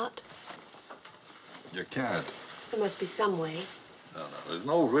lying or not? You can't. There must be some way. No. There's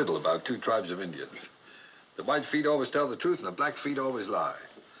no riddle about two tribes of Indians. The white feet always tell the truth and the black feet always lie.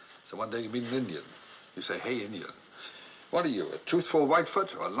 So one day you meet an Indian. You say, hey, Indian. What are you, a truthful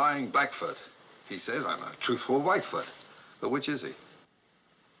Whitefoot or a lying Blackfoot? He says, I'm a truthful Whitefoot. But which is he?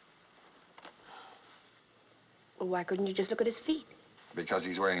 Well, why couldn't you just look at his feet? Because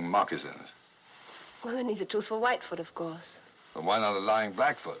he's wearing moccasins. Well, then he's a truthful Whitefoot, of course. But why not a lying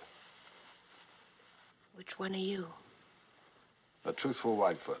Blackfoot? Which one are you? A truthful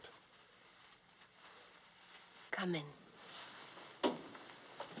Whitefoot. Come in.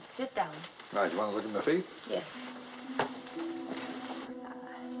 Sit down. Right, you want to look at my feet? Yes.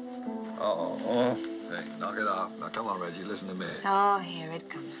 Uh-oh. Hey, knock it off. Now, come on, Reggie, listen to me. Oh, here it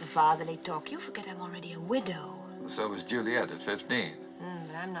comes, the fatherly talk. You forget I'm already a widow. So was Juliet at 15.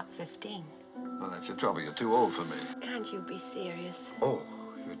 But I'm not 15. Well, that's the trouble. You're too old for me. Can't you be serious? Oh,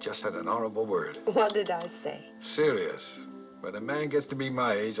 you just said an horrible word. What did I say? Serious. When a man gets to be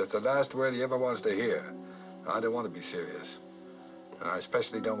my age, that's the last word he ever wants to hear. I don't want to be serious. And I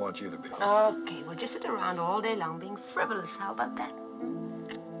especially don't want you to be. Okay, we'll just sit around all day long being frivolous. How about that?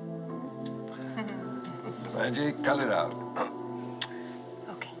 Reggie, cut it out.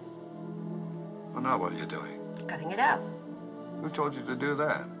 Okay. Well, now what are you doing? Cutting it out. Who told you to do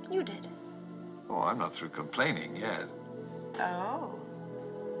that? You did. Oh, I'm not through complaining yet. Oh.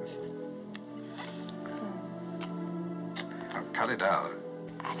 Now, cut it out.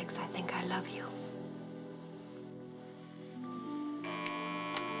 Alex, I think I love you.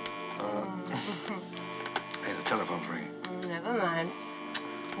 Hey, the telephone's ringing. Never mind.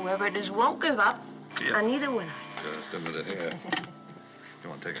 Whoever it is won't give up. Yeah. And neither will I. Just a minute here.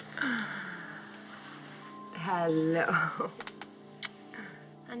 Come on, take it. Hello.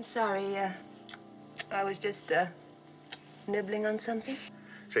 I'm sorry, I was just, nibbling on something.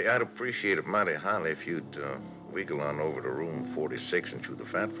 Say, I'd appreciate it mighty highly if you'd wiggle on over to room 46 and chew the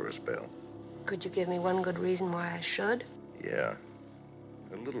fat for a spell. Could you give me one good reason why I should? Yeah.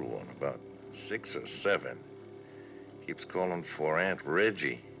 A little one, about 6 or 7. Keeps calling for Aunt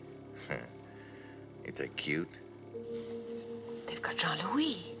Reggie. Ain't that cute? They've got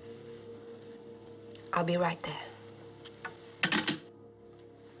Jean-Louis. I'll be right there.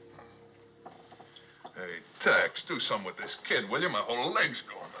 Hey, Tex, do something with this kid, will you? My whole leg's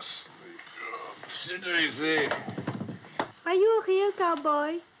going to sleep. Sit easy. Are you a real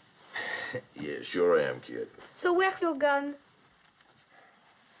cowboy? Yeah, sure am, kid. So where's your gun?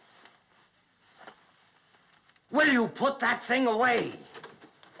 Will you put that thing away?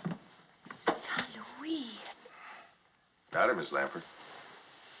 Louis. Howdy, Miss Lampert.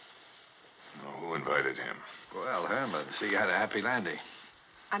 Oh, who invited him? Well, Herman, see you had a happy landing.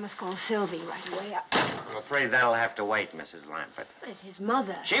 I must call Sylvie right away. I'm afraid that'll have to wait, Mrs. Lampert. It's his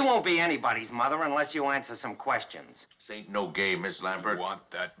mother. She won't be anybody's mother unless you answer some questions. This ain't no game, Miss Lampert. I want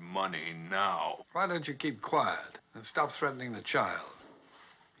that money now. Why don't you keep quiet and stop threatening the child?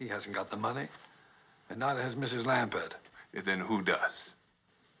 He hasn't got the money, and neither has Mrs. Lampert. Then who does?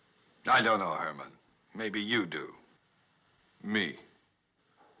 I don't know, Herman. Maybe you do. Me.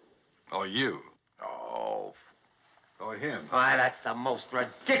 Or you. Oh. Or him. Why, that's the most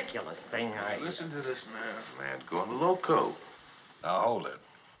ridiculous thing I... Listen to this man going loco. Now, hold it.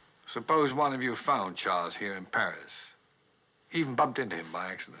 Suppose one of you found Charles here in Paris. Even bumped into him by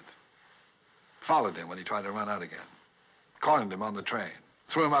accident. Followed him when he tried to run out again. Cornered him on the train.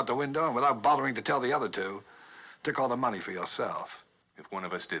 Threw him out the window, and without bothering to tell the other two, took all the money for yourself. If one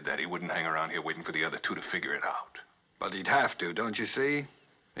of us did that, he wouldn't hang around here waiting for the other two to figure it out. But he'd have to, don't you see?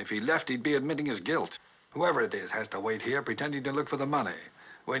 If he left, he'd be admitting his guilt. Whoever it is has to wait here, pretending to look for the money,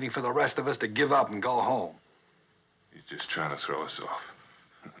 waiting for the rest of us to give up and go home. He's just trying to throw us off.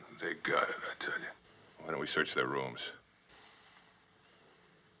 They got it, I tell you. Why don't we search their rooms?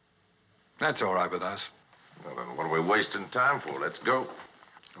 That's all right with us. Well, then what are we wasting time for? Let's go.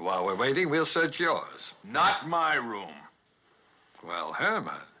 While we're waiting, we'll search yours. Not my room. Well,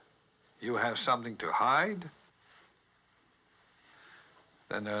 Herman, you have something to hide?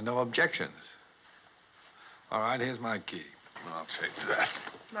 Then there are no objections. All right, here's my key. I'll take that.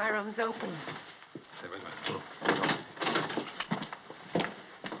 My room's open. Say, wait a minute.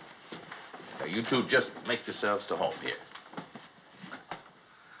 Now, you two just make yourselves to home here.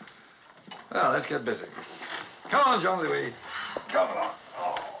 Well, let's get busy. Come on, Jean-Louis. Come on.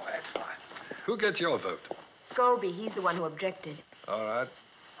 Oh, that's fine. Who gets your vote? Scobie, he's the one who objected. All right.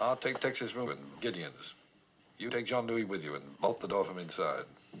 I'll take Tex's room and Gideon's. You take Jean-Louis with you and bolt the door from inside.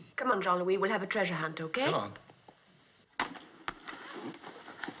 Come on, Jean-Louis, we'll have a treasure hunt, okay? Come on.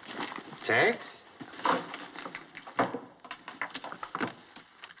 Tex? Man,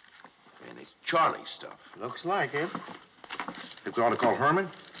 it's Charlie's stuff. Looks like it. Think we ought to call Herman?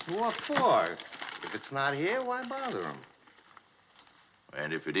 What for? If it's not here, why bother him?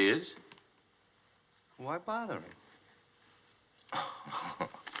 And if it is? Why bother him?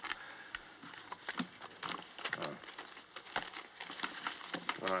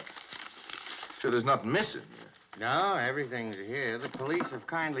 All right. Sure there's nothing missing. No, everything's here. The police have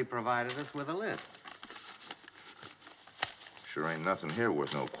kindly provided us with a list. Sure ain't nothing here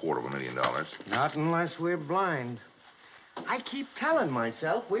worth no $250,000. Not unless we're blind. I keep telling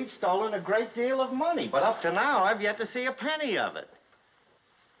myself we've stolen a great deal of money, but up to now, I've yet to see a penny of it.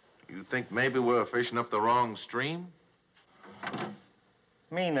 You think maybe we're fishing up the wrong stream?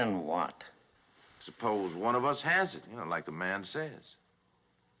 Meaning what? Suppose one of us has it, like the man says.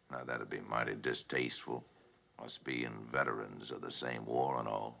 Now, that'd be mighty distasteful, us being veterans of the same war and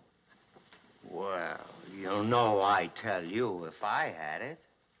all. Well, you know I'd tell you if I had it.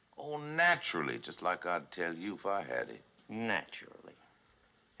 Oh, naturally, just like I'd tell you if I had it. Naturally.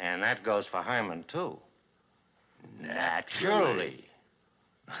 And that goes for Herman, too. Naturally.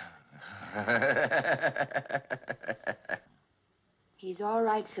 He's all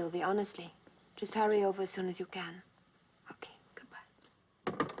right, Sylvie, honestly. Just hurry over as soon as you can. Okay, goodbye.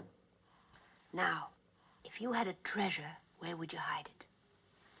 Now, if you had a treasure, where would you hide it?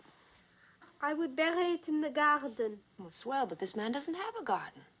 I would bury it in the garden. Well, swell, but this man doesn't have a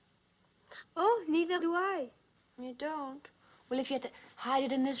garden. Oh, neither do I. You don't? Well, if you had to hide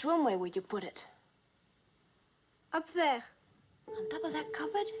it in this room, where would you put it? Up there. On top of that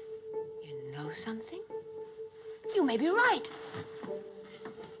cupboard? You know something? You may be right.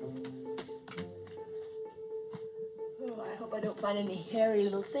 Oh, I hope I don't find any hairy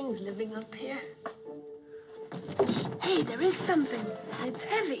little things living up here. Hey, there is something. It's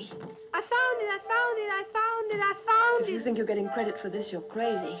heavy. I found it, I found it, I found it, I found it. If you think you're getting credit for this, you're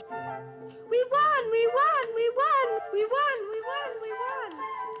crazy. We won, we won, we won, we won, we won, we won.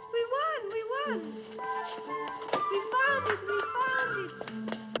 We won, we won. We found it, we found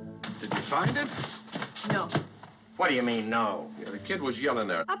it. Did you find it? No. What do you mean, no? Yeah, the kid was yelling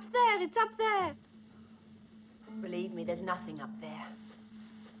there. Up there, it's up there. Believe me, there's nothing up there.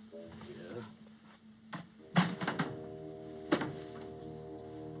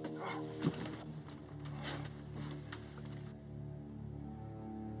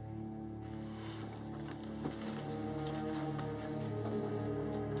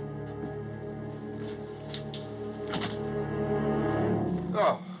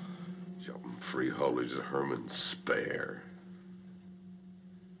 hell is Herman's spare?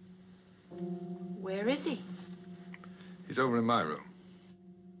 Where is he? He's over in my room.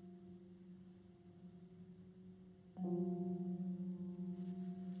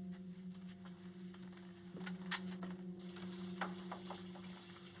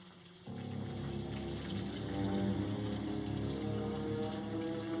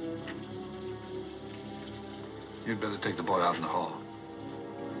 You'd better take the boy out in the hall.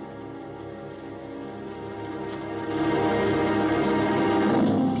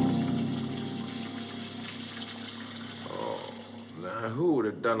 Oh, now who would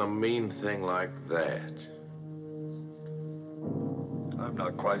have done a mean thing like that? I'm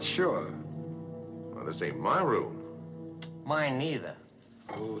not quite sure. Well, this ain't my room. Mine neither.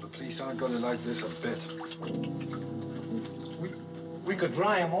 Oh, the police aren't going to like this a bit. We could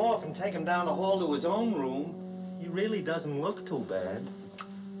dry him off and take him down the hall to his own room. He really doesn't look too bad.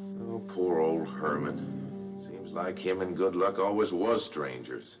 Oh, poor old Herman. Seems like him and good luck always was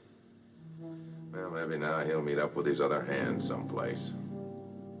strangers. Well, maybe now he'll meet up with his other hand someplace.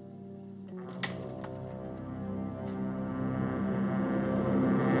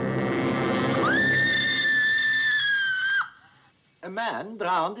 A man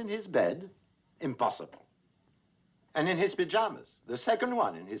drowned in his bed? Impossible. And in his pajamas. The second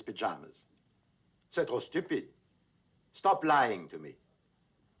one in his pajamas. C'est trop stupid. Stop lying to me.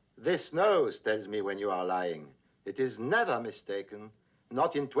 This nose tells me when you are lying. It is never mistaken,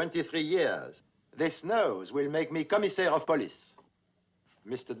 not in 23 years. This nose will make me commissaire of police.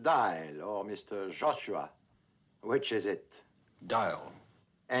 Mr. Dyle or Mr. Joshua, which is it? Dyle.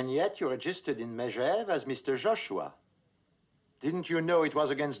 And yet you registered in Megève as Mr. Joshua. Didn't you know it was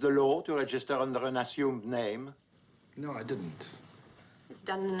against the law to register under an assumed name? No, I didn't. It's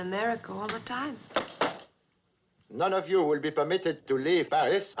done in America all the time. None of you will be permitted to leave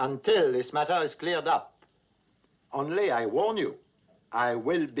Paris until this matter is cleared up. Only, I warn you, I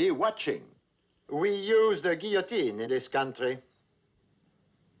will be watching. We use the guillotine in this country.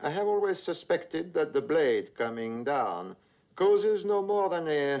 I have always suspected that the blade coming down causes no more than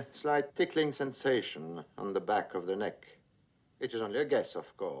a slight tickling sensation on the back of the neck. It is only a guess, of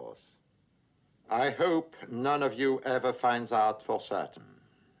course. I hope none of you ever finds out for certain.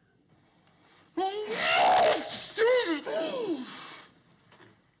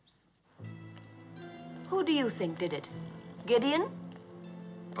 Who do you think did it? Gideon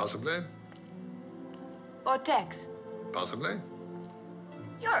Possibly. or Tex? Possibly.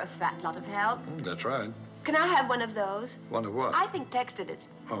 You're a fat lot of help. That's right. Can I have one of those? One of what? I think Tex did it.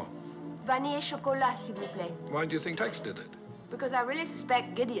 Oh. Vanille et chocolat, s'il vous plaît. Why do you think Tex did it? Because I really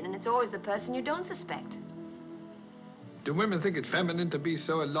suspect Gideon, and it's always the person you don't suspect. Do women think it feminine to be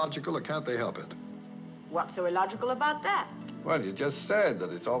so illogical, or can't they help it? What's so illogical about that? Well, you just said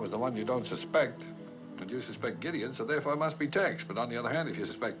that it's always the one you don't suspect. And you suspect Gideon, so therefore it must be Tex. But on the other hand, if you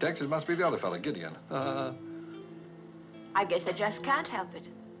suspect Tex, it must be the other fellow, Gideon. I guess they just can't help it.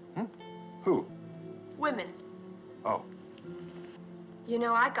 Who? Women. Oh. You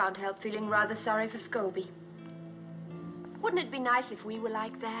know, I can't help feeling rather sorry for Scobie. Wouldn't it be nice if we were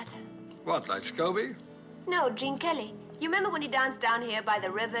like that? What, like Scobie? No, Gene Kelly. You remember when he danced down here by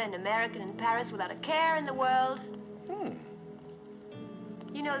the river in America and in Paris without a care in the world?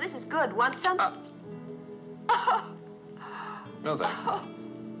 You know, this is good. Want some? No, thanks.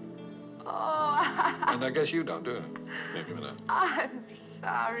 Oh. And I guess you don't, do you? Maybe a minute. I'm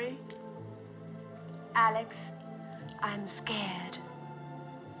sorry. Alex, I'm scared.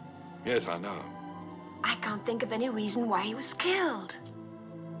 Yes, I know. I can't think of any reason why he was killed.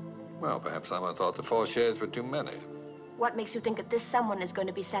 Well, perhaps someone thought the 4 shares were too many. What makes you think that this someone is going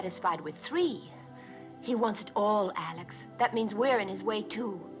to be satisfied with 3? He wants it all, Alex. That means we're in his way,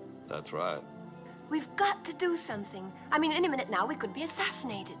 too. That's right. We've got to do something. I mean, any minute now, we could be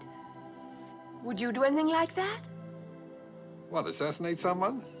assassinated. Would you do anything like that? What, assassinate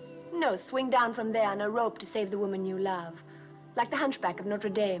someone? No, swing down from there on a rope to save the woman you love. Like the hunchback of Notre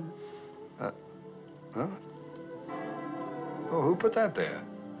Dame. Huh? Oh, who put that there?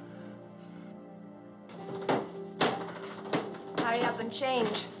 Hurry up and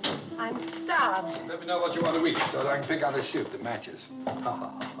change. I'm starved. Let me know what you want to eat so that I can pick out a suit that matches.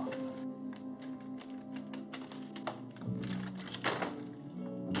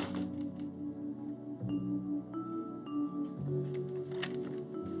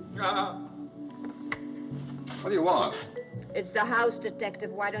 What do you want? It's the house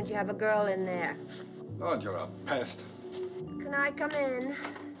detective. Why don't you have a girl in there? Lord, you're a pest. Can I come in?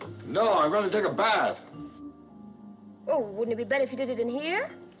 No, I'm going to take a bath. Oh, wouldn't it be better if you did it in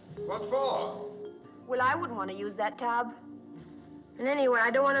here? What for? Well, I wouldn't want to use that tub. And anyway, I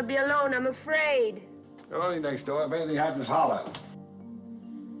don't want to be alone. I'm afraid. You're only next door. If anything happens, holler.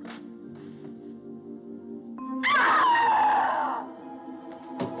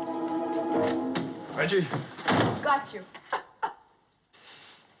 Reggie? Got you.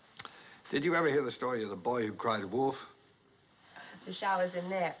 Did you ever hear the story of the boy who cried wolf? The shower's in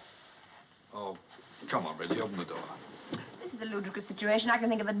there. Oh, come on, Reggie, open the door. This is a ludicrous situation. I can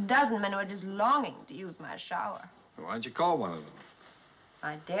think of a dozen men who are just longing to use my shower. Why don't you call one of them?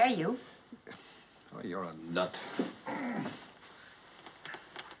 I dare you. Oh, you're a nut.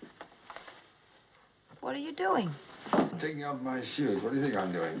 What are you doing? Taking off my shoes. What do you think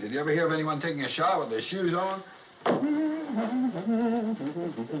I'm doing? Did you ever hear of anyone taking a shower with their shoes on?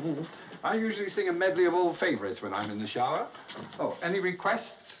 I usually sing a medley of old favorites when I'm in the shower. Oh, any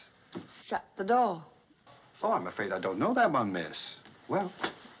requests? Shut the door. Oh, I'm afraid I don't know that one, miss. Well...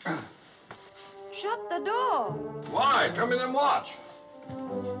 Shut the door. Why? Come in and watch.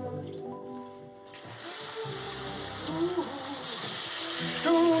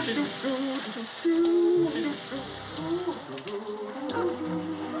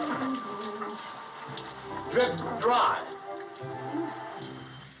 Drip dry.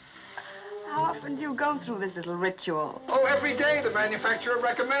 How often do you go through this little ritual? Oh, every day the manufacturer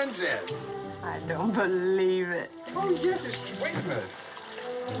recommends it. I don't believe it. Oh, yes, it's... Wait a minute.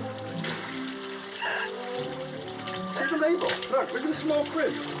 See the label. Look at the small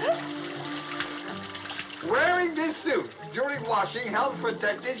print. Wearing this suit during washing helps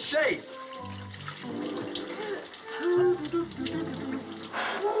protect its shape.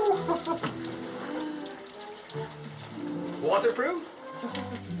 Waterproof?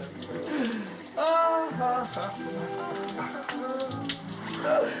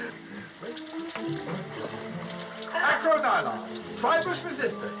 Acronylon, fibrous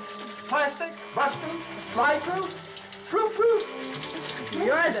resistant, plastic, rust-proof, fly-proof, proof.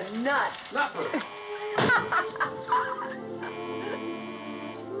 You're the nut. Nut-proof.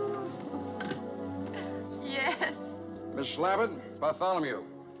 Yes. Mrs. Lampert, Bartholomew.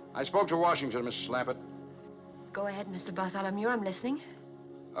 I spoke to Washington, Mrs. Lampert. Go ahead, Mr. Bartholomew. I'm listening.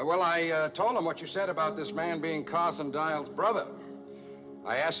 Well, I told him what you said about this man being Carson Dyle's brother.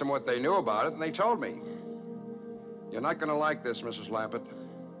 I asked them what they knew about it, and they told me. You're not going to like this, Mrs. Lampert.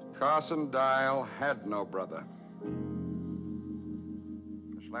 Carson Dyle had no brother.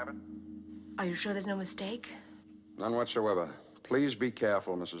 Miss Lampert? Are you sure there's no mistake? None whatsoever. Please be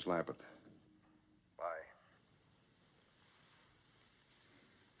careful, Mrs. Lampert. Bye.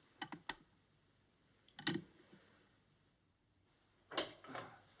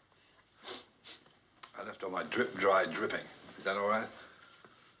 I left all my drip dry dripping. Is that all right?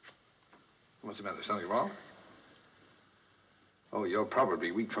 What's the matter? Something wrong? Oh, you're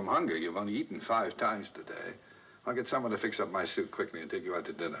probably weak from hunger. You've only eaten 5 times today. I'll get someone to fix up my suit quickly and take you out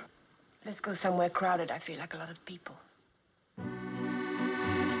to dinner. Let's go somewhere crowded. I feel like a lot of people.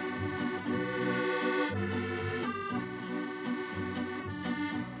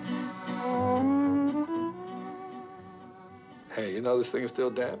 Hey, you know this thing is still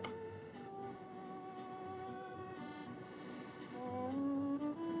damp?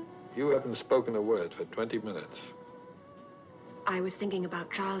 You haven't spoken a word for 20 minutes. I was thinking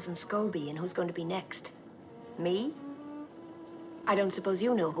about Charles and Scobie and who's going to be next. Me? I don't suppose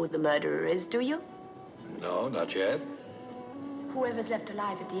you know who the murderer is, do you? No, not yet. Whoever's left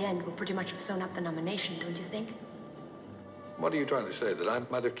alive at the end will pretty much have sewn up the nomination, don't you think? What are you trying to say, that I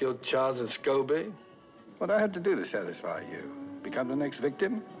might have killed Charles and Scobie? What do I have to do to satisfy you? Become the next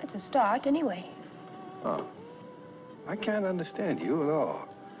victim? It's a start, anyway. Oh. I can't understand you at all.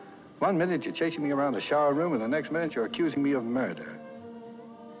 One minute you're chasing me around the shower room, and the next minute you're accusing me of murder.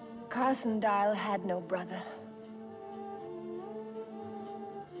 Carson Dyle had no brother.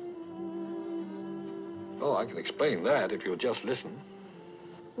 Oh, I can explain that if you'll just listen.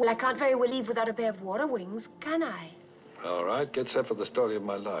 Well, I can't very well leave without a pair of water wings, can I? All right, get set for the story of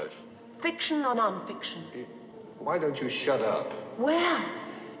my life. Fiction or non-fiction? Why don't you shut up? Well,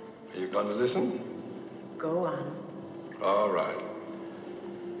 Are you going to listen? go on. All right.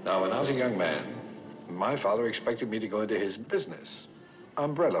 Now, when I was a young man, my father expected me to go into his business.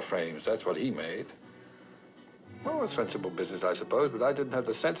 Umbrella frames, that's what he made. Oh, a sensible business, I suppose, but I didn't have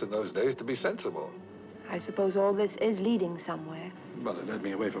the sense in those days to be sensible. I suppose all this is leading somewhere. Well, it led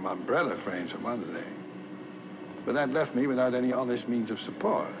me away from umbrella frames, for one thing. But that left me without any honest means of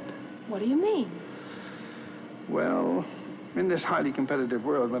support. What do you mean? Well, in this highly competitive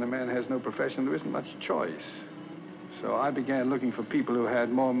world, when a man has no profession, there isn't much choice. So I began looking for people who had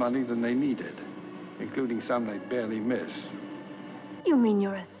more money than they needed, including some they'd barely miss. You mean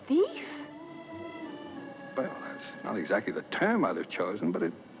you're a thief? Well, that's It's not exactly the term I'd have chosen, but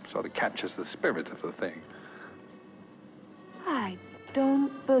it sort of captures the spirit of the thing. I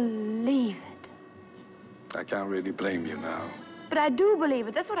don't believe it. I can't really blame you now. But I do believe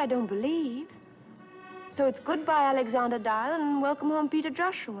it. That's what I don't believe. So it's goodbye, Alexander Dyle, and welcome home, Peter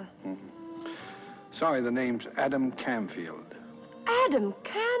Joshua. Sorry, the name's Adam Canfield. Adam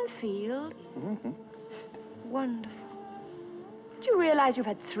Canfield? Mm-hmm. Wonderful. Do you realize you've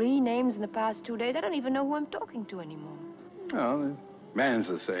had 3 names in the past 2 days? I don't even know who I'm talking to anymore. No, the man's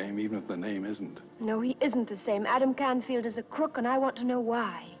the same, even if the name isn't. No, he isn't the same. Adam Canfield is a crook, and I want to know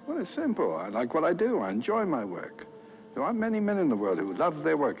why. Well, it's simple. I like what I do. I enjoy my work. There aren't many men in the world who love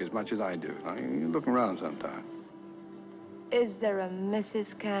their work as much as I do. Now, you look around sometime. Is there a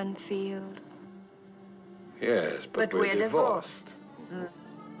Mrs. Canfield? Yes, but we're divorced. Mm.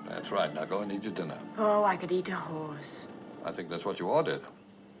 That's right. Now go and eat your dinner. Oh, I could eat a horse. I think that's what you ordered.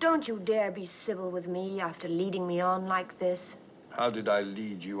 Don't you dare be civil with me after leading me on like this. How did I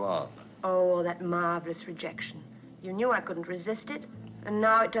lead you on? Oh, that marvelous rejection. You knew I couldn't resist it, and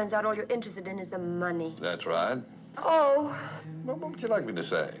now it turns out all you're interested in is the money. That's right. Oh. Well, what would you like me to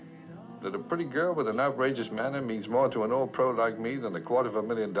say? That a pretty girl with an outrageous manner means more to an old pro like me than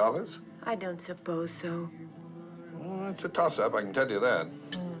 $250,000? I don't suppose so. Well, it's a toss-up, I can tell you that.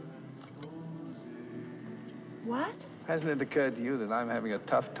 What? Hasn't it occurred to you that I'm having a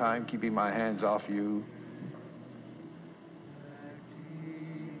tough time keeping my hands off you?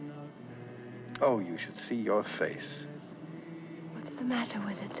 Oh, you should see your face. What's the matter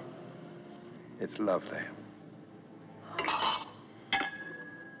with it? It's lovely.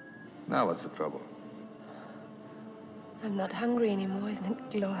 Now what's the trouble? I'm not hungry anymore. Isn't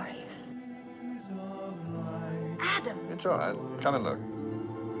it glorious? Adam! It's all right. Come and look.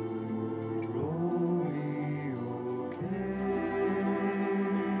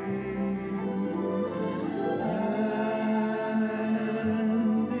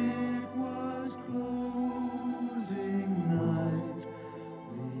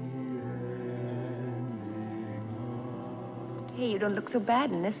 Hey, you don't look so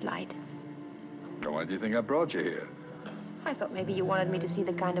bad in this light. Why do you think I brought you here? I thought maybe you wanted me to see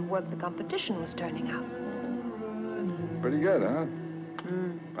the kind of work the competition was turning out. Pretty good, huh?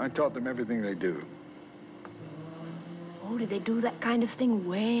 I taught them everything they do. Oh, did they do that kind of thing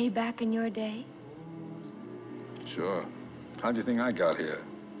way back in your day? Sure. How'd you think I got here?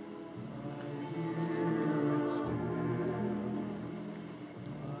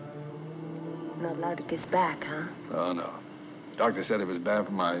 Not allowed to kiss back, huh? Oh, no. Doctor said it was bad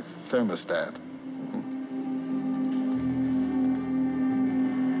for my thermostat.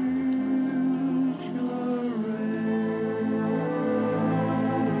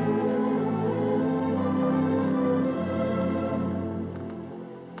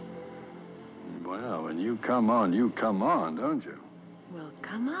 Well, when you come on, don't you? Well,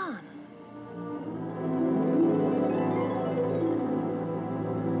 come on.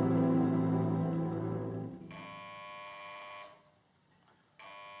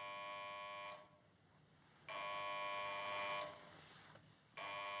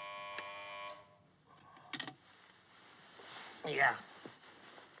 Yeah.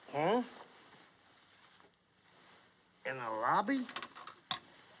 Hmm? In the lobby?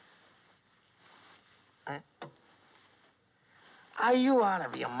 Are you out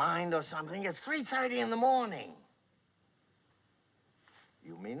of your mind or something? It's 3:30 in the morning.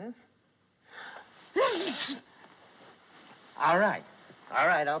 You mean it? All right. All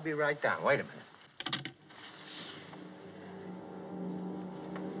right, I'll be right down. Wait a minute.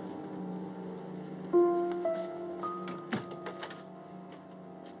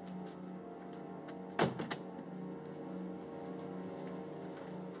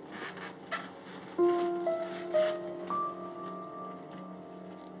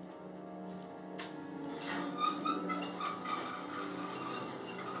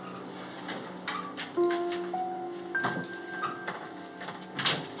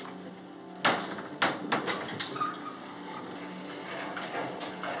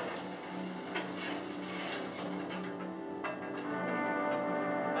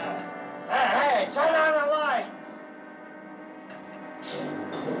 Turn on the lights!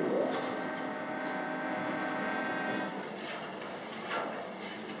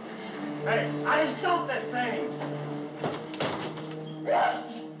 Hey, I stop this thing! Yes!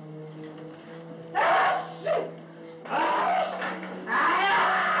 Yes!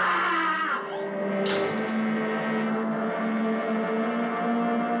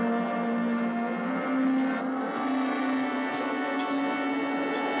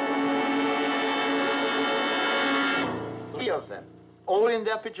 Of them, all in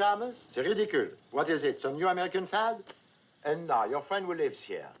their pajamas? C'est ridicule. What is it, some new American fad? And now, your friend who lives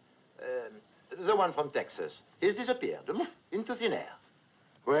here, the one from Texas, he's disappeared, into thin air.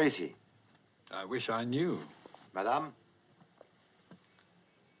 Where is he? I wish I knew. Madame?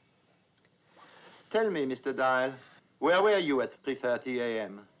 Tell me, Mr. Dyle, where were you at 3:30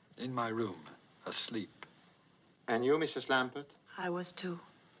 a.m.? In my room, asleep. And you, Mrs. Lampert? I was too.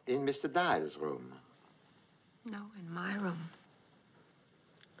 In Mr. Dyle's room? No, in my room.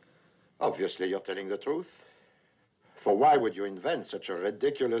 Obviously, you're telling the truth. For why would you invent such a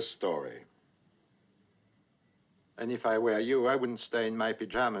ridiculous story? And if I were you, I wouldn't stay in my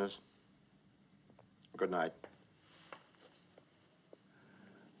pajamas. Good night.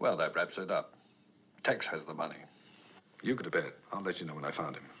 Well, that wraps it up. Tex has the money. You go to bed. I'll let you know when I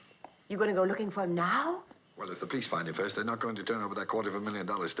found him. You going to go looking for him now? Well, if the police find him first, they're not going to turn over that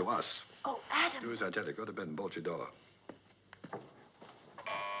 $250,000 to us. Oh, Adam. Do as I tell you. Go to bed and bolt your door.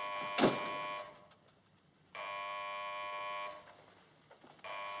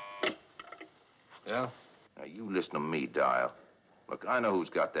 Yeah? Now, you listen to me, Dyle. Look, I know who's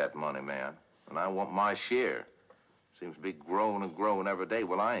got that money, man, and I want my share. Seems to be growing and growing every day.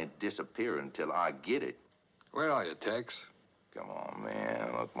 Well, I ain't disappearing until I get it. Where are you, Tex? Come on,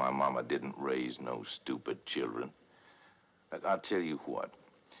 man. Look, my mama didn't raise no stupid children. Look, I'll tell you what.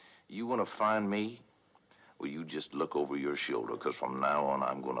 You want to find me? Well, you just look over your shoulder, because from now on,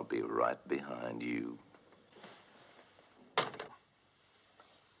 I'm going to be right behind you.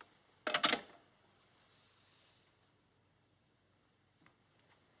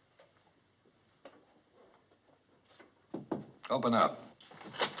 Open up.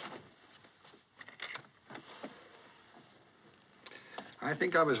 I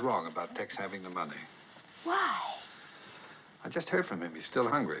think I was wrong about Tex having the money. Why? I just heard from him. He's still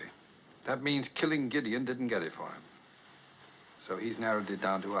hungry. That means killing Gideon didn't get it for him. So he's narrowed it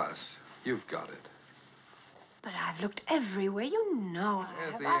down to us. You've got it. But I've looked everywhere. You know I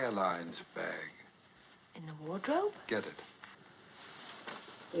There's have. the airline's bag. In the wardrobe? Get it.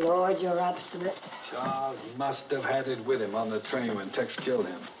 Lord, you're obstinate. Charles must have had it with him on the train when Tex killed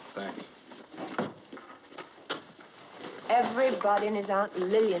him. Thanks. Everybody and his Aunt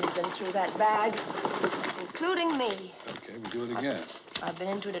Lillian's been through that bag, including me. Okay, we do it again. I've been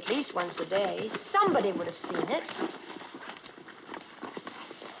into it at least once a day. Somebody would have seen it.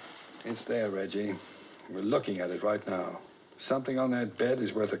 It's there, Reggie. We're looking at it right now. Something on that bed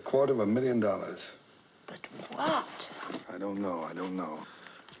is worth $250,000. But what? I don't know.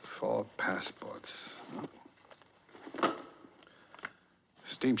 4 passports.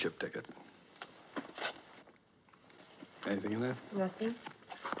 Steamship ticket. Anything in there? Nothing.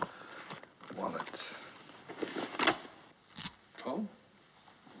 Wallet. Comb?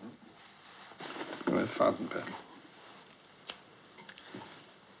 With fountain pen.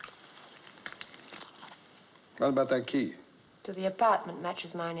 What about that key? To the apartment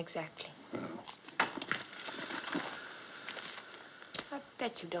matches mine exactly. Oh. I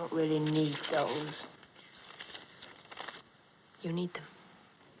bet you don't really need those. You need them.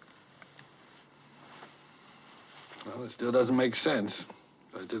 Well, it still doesn't make sense.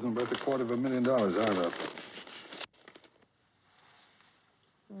 But it isn't worth $250,000 either.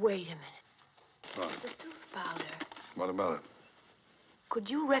 Wait a minute. What? The tooth powder. What about it? Could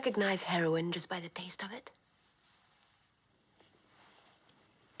you recognize heroin just by the taste of it?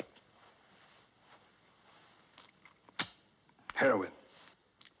 Heroin.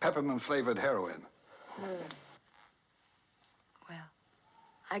 Peppermint-flavored heroin. Well,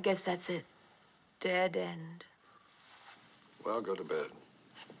 I guess that's it. Dead end. Well, go to bed.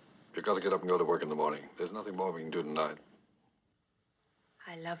 You've got to get up and go to work in the morning. There's nothing more we can do tonight.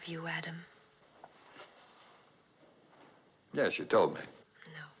 I love you, Adam. Yes, you told me.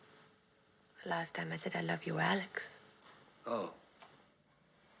 No. The last time I said I love you, Alex. Oh.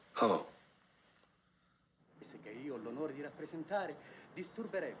 Oh. Che io ho l'onore di rappresentare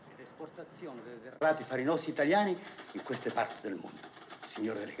disturberebbe l'esportazione dei derrati farinosi italiani in queste parti del mondo.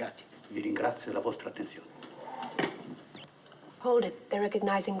 Signori delegati, vi ringrazio della vostra attenzione. Hold it. They're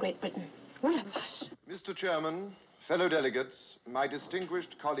recognizing Great Britain. What a fuss. Mr. Chairman, fellow delegates, my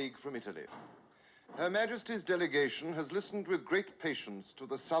distinguished colleague from Italy. Her Majesty's delegation has listened with great patience to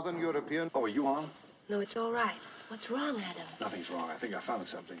the Southern European... Oh, are you on? No, it's all right. What's wrong, Adam? Nothing's wrong. I think I found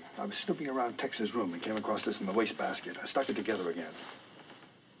something. I was snooping around Tex's room and came across this in the wastebasket. I stuck it together again.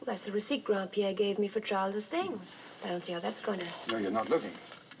 Well, that's the receipt Grandpierre gave me for Charles's things. I don't see how that's going to... No, you're not looking.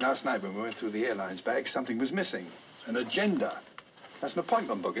 Last night when we went through the airline's bag, something was missing. An agenda. That's an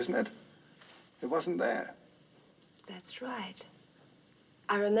appointment book, isn't it? It wasn't there. That's right.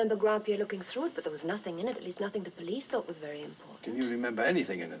 I remember Grandpierre looking through it, but there was nothing in it, at least nothing the police thought was very important. Can you remember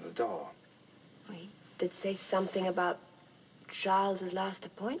anything in it at all? He did say something about Charles's last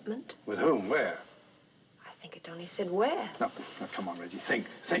appointment. With whom? Where? I think it only said where. No, come on, Reggie. Think.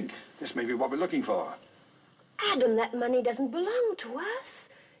 This may be what we're looking for. Adam, that money doesn't belong to us.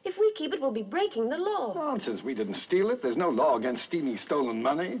 If we keep it, we'll be breaking the law. Nonsense. We didn't steal it. There's no law against stealing stolen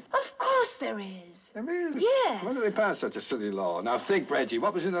money. Of course there is. There is? Yes. When did they pass such a silly law? Now think, Reggie.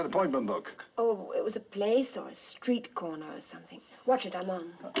 What was in that appointment book? Oh, it was a place or a street corner or something. Watch it, I'm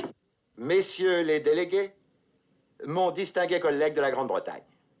on. Messieurs les délégués, mon distingué collègue de la Grande-Bretagne.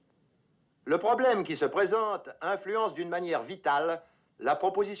 Le problème qui se présente influence d'une manière vitale la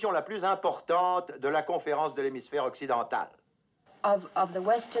proposition la plus importante de la conférence de l'hémisphère occidental. Of the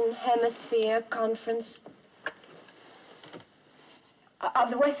Western Hemisphere Conference... Of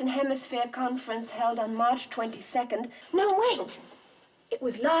the Western Hemisphere Conference held on March 22nd... No, wait! It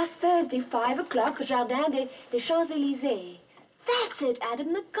was last Thursday, 5 o'clock, Jardin des Champs-Élysées. That's it,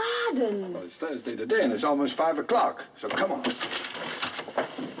 Adam, the garden. Well, it's Thursday today, and it's almost 5 o'clock, so come on.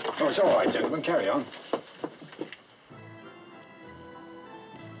 Oh, it's all right, gentlemen. Carry on.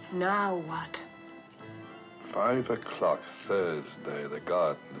 Now what? 5 o'clock, Thursday, the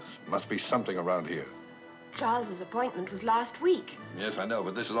gardens. Must be something around here. Charles's appointment was last week. Yes, I know,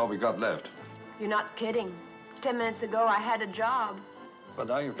 but this is all we got left. You're not kidding. 10 minutes ago, I had a job. But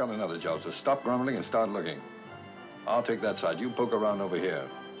now you've got another job, so stop grumbling and start looking. I'll take that side. You poke around over here.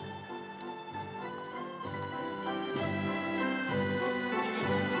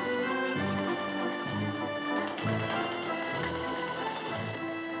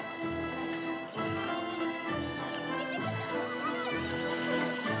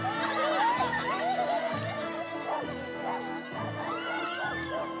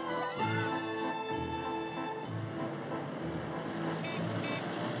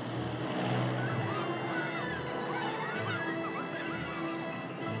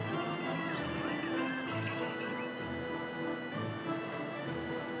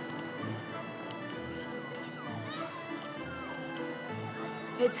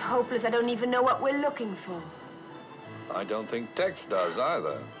 It's hopeless. I don't even know what we're looking for. I don't think Tex does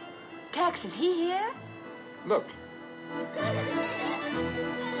either. Tex, is he here? Look.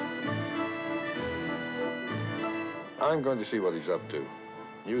 I'm going to see what he's up to.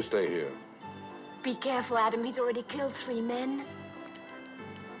 You stay here. Be careful, Adam. He's already killed 3 men.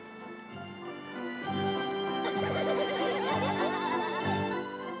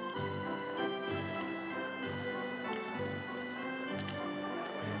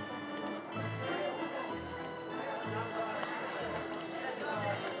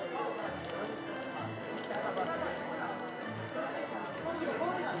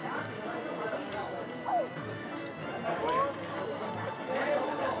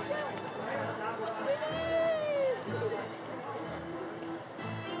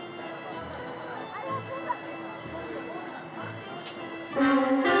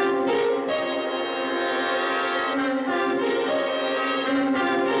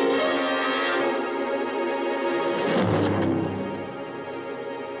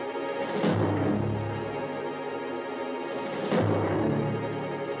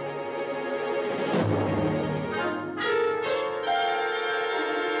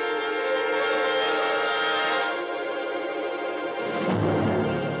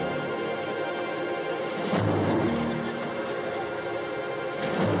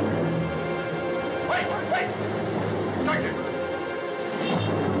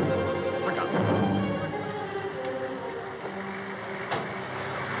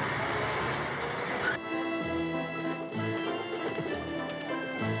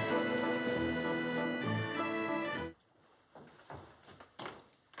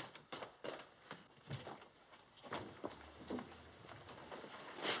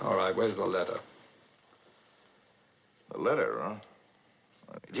 All right, where's the letter? The letter, huh?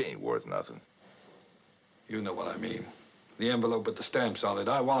 It ain't worth nothing. You know what I mean. The envelope with the stamps on it.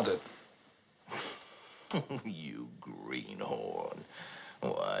 I want it. You greenhorn.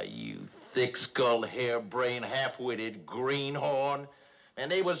 Why, you thick-skulled, harebrained, half-witted greenhorn.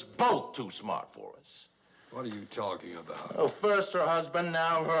 And they was both too smart for us. What are you talking about? Oh, first her husband,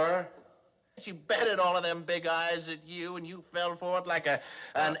 now her. She betted all of them big eyes at you, and you fell for it like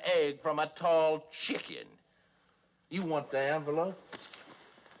an egg from a tall chicken. You want the envelope?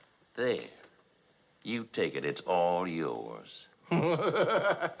 There. You take it. It's all yours.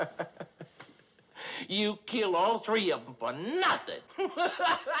 You killed all 3 of them for nothing.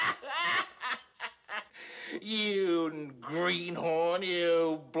 You greenhorn,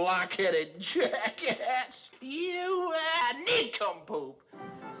 you block-headed jackass. You nincompoop.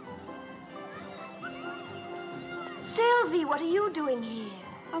 Sylvie, what are you doing here?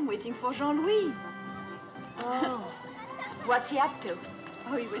 I'm waiting for Jean-Louis. Oh. What's he up to?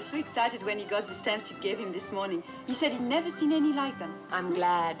 Oh, he was so excited when he got the stamps you gave him this morning. He said he'd never seen any like them. I'm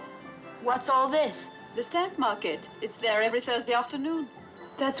glad. What's all this? The stamp market. It's there every Thursday afternoon.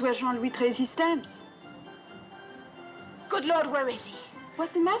 That's where Jean-Louis trades his stamps. Good Lord, where is he?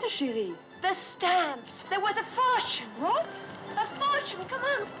 What's the matter, chérie? The stamps. They're worth a fortune. What? A fortune. Come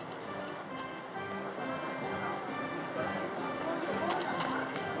on.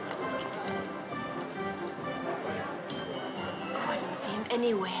 Oh, I don't see him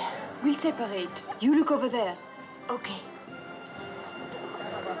anywhere. We'll separate. You look over there. Okay.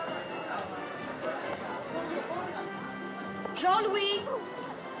 Jean-Louis!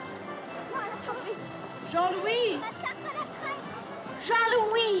 Jean-Louis!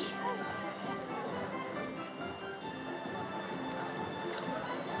 Jean-Louis!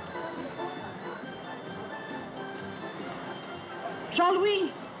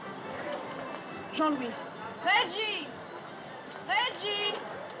 Jean-Louis! Jean-Louis! Reggie! Reggie!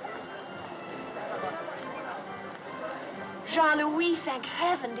 Jean-Louis, thank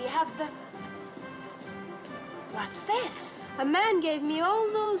heaven. Do you have the... What's this? A man gave me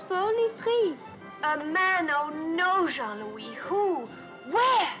all those for only 3. A man? Oh, no, Jean-Louis. Who?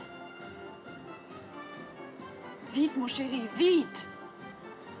 Where? Vite, mon chéri, vite!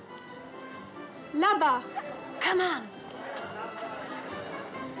 Là-bas. Come on.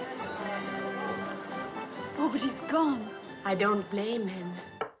 Oh, but he's gone. I don't blame him.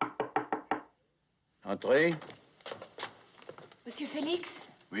 Entrez. Monsieur Felix?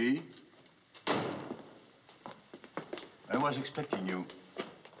 Oui? I was expecting you.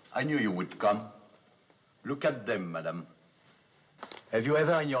 I knew you would come. Look at them, madame. Have you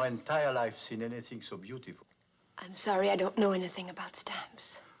ever in your entire life seen anything so beautiful? I'm sorry, I don't know anything about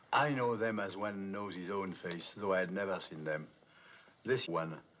stamps. I know them as one knows his own face, though I had never seen them. This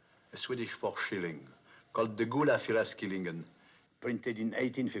one, a Swedish 4 shilling, called the Gula Firaskillingen, printed in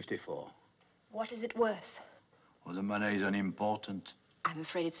 1854. What is it worth? Well, the money is unimportant. I'm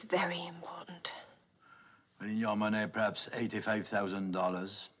afraid it's very important. Well, in your money, perhaps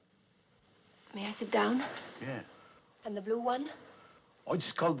 $85,000. May I sit down? Yeah. And the blue one? Oh,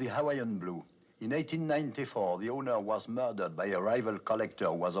 it's called the Hawaiian Blue. In 1894, the owner was murdered by a rival collector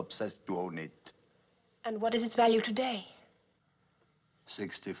who was obsessed to own it. And what is its value today?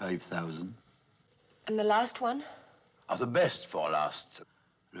 65,000. And the last one? Oh, the best for last.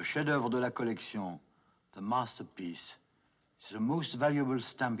 Le chef-d'œuvre de la collection, the masterpiece. It's the most valuable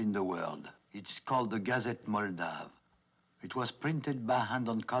stamp in the world. It's called the Gazette Moldave. It was printed by hand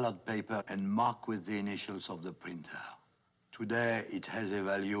on colored paper and marked with the initials of the printer. Today, it has a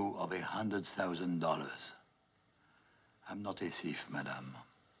value of $100,000. I'm not a thief, madame.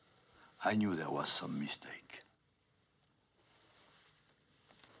 I knew there was some mistake.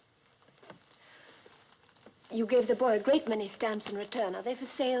 You gave the boy a great many stamps in return. Are they for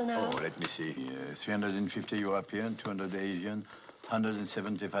sale now? Oh, let me see. 350 European, 200 Asian,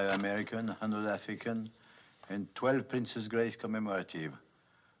 175 American, 100 African, and 12 Princess Grace commemorative,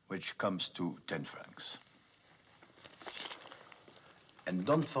 which comes to 10 francs. And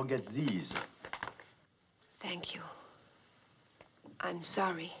don't forget these. Thank you. I'm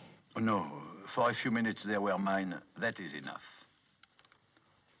sorry. Oh, no, for a few minutes they were mine. That is enough.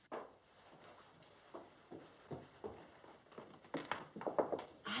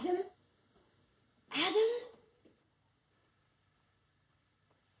 Adam? Adam?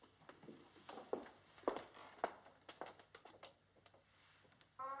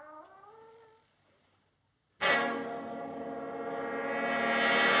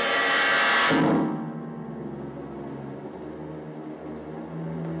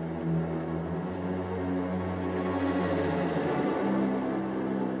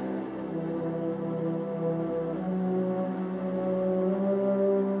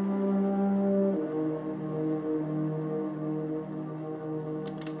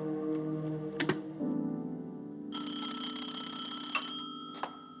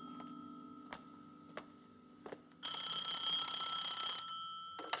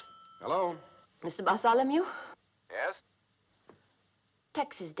 Hello? Mr. Bartholomew? Yes?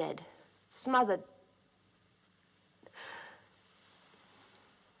 Tex is dead. Smothered.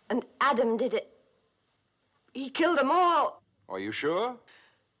 And Adam did it. He killed them all. Are you sure?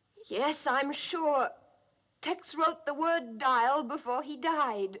 Yes, I'm sure. Tex wrote the word Dyle before he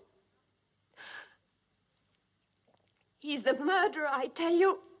died. He's the murderer, I tell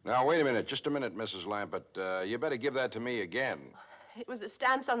you. Now, wait a minute. Just a minute, Mrs. Lampert. You better give that to me again. It was the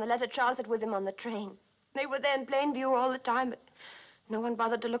stamps on the letter Charles had with him on the train. They were there in plain view all the time, but No one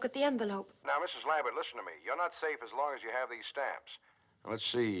bothered to look at the envelope. Now, Mrs. Lampert, listen to me. You're not safe as long as you have these stamps. Let's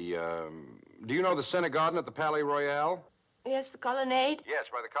see, do you know the Center Garden at the Palais Royal? Yes, the colonnade. Yes,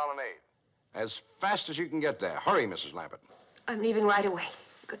 by the colonnade. As fast as you can get there. Hurry, Mrs. Lampert. I'm leaving right away.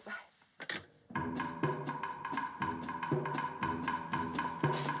 Goodbye.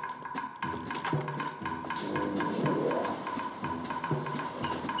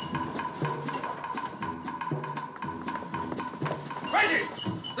 Reggie!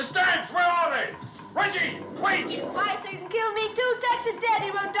 The stamps, where are they? Reggie, wait! Why, so you can kill me too? Tex is dead.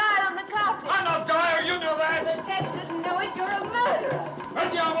 He wrote Dyle on the carpet. I'm not Dyle, you know that. But Tex didn't know it. You're a murderer.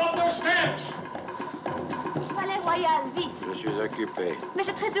 Reggie, I want those stamps. Palais Royal, vite. Je suis occupé. Mais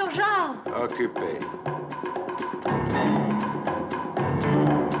c'est très urgent. Occupé.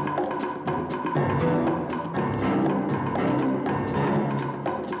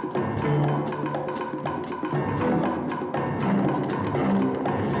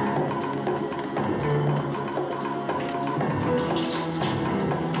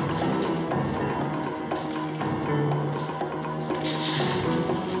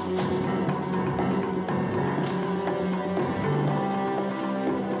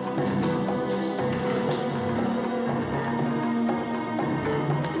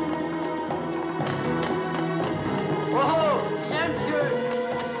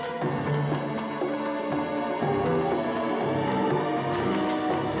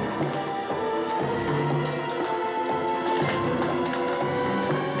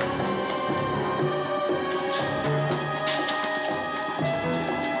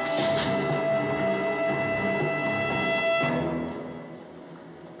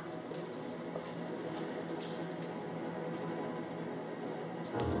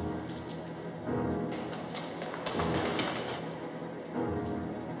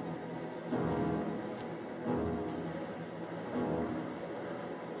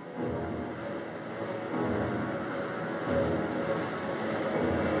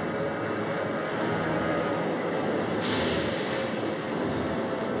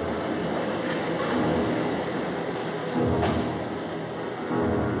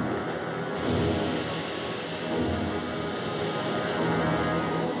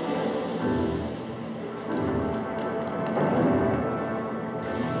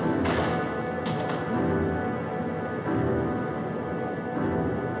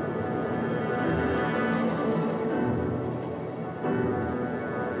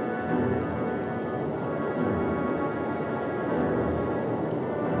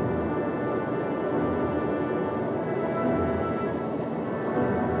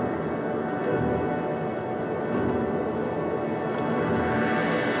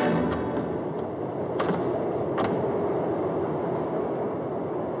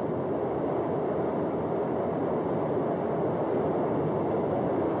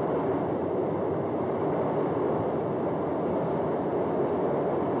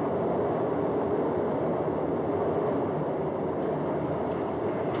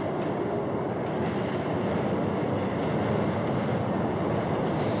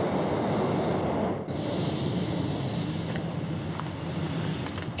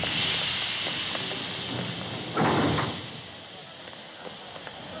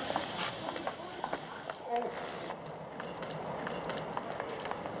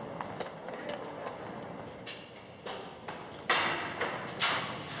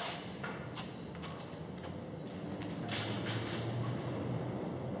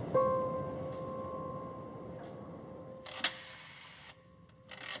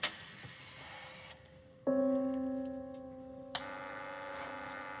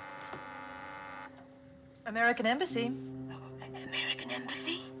 American Embassy. American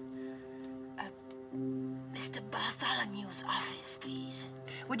Embassy? Mr. Bartholomew's office, please.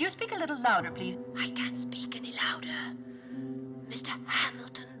 Would you speak a little louder, please? I can't speak any louder. Mr.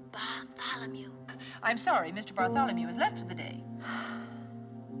 Hamilton Bartholomew. I'm sorry, Mr. Bartholomew has left for the day.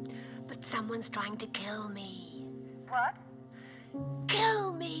 But someone's trying to kill me. What?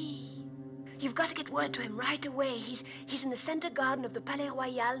 Kill me! You've got to get word to him right away. He's in the center garden of the Palais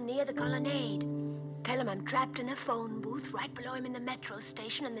Royal near the colonnade. Tell him I'm trapped in a phone booth right below him in the metro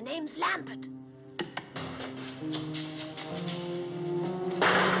station, and the name's Lampert.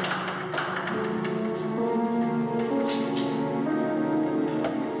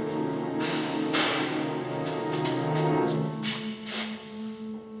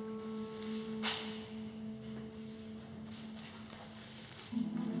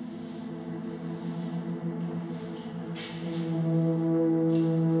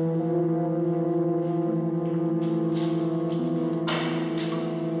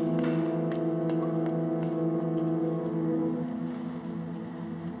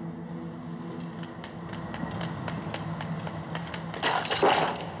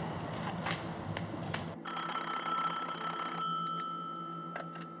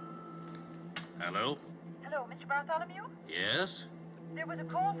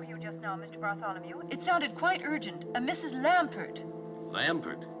 call for you just now, Mr. Bartholomew. It sounded quite urgent. A Mrs. Lampert.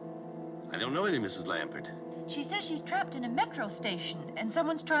 Lampert? I don't know any Mrs. Lampert. She says she's trapped in a metro station, and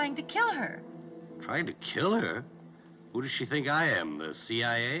someone's trying to kill her. Trying to kill her? Who does she think I am, the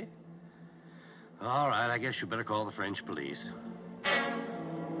CIA? All right, I guess you better call the French police.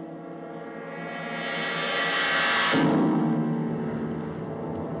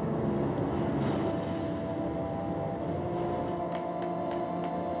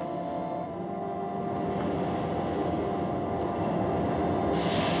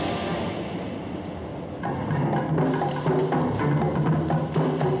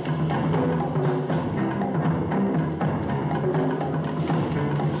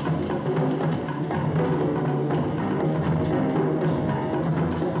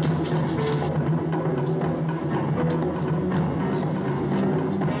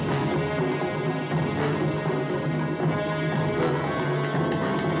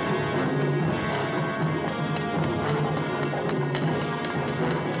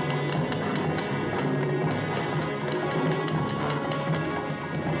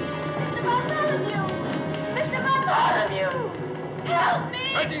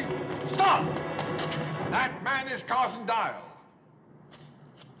 Reggie, stop! That man is Carson Dyle.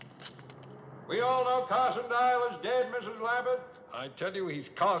 We all know Carson Dyle is dead, Mrs. Lampert. I tell you, he's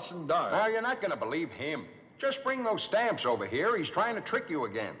Carson Dyle. Now, you're not going to believe him. Just bring those stamps over here. He's trying to trick you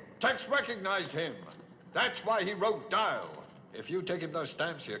again. Tex recognized him. That's why he wrote Dyle. If you take him those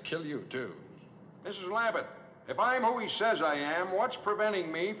stamps, he'll kill you, too. Mrs. Lampert, if I'm who he says I am, what's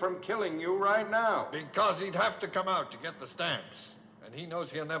preventing me from killing you right now? Because he'd have to come out to get the stamps. And he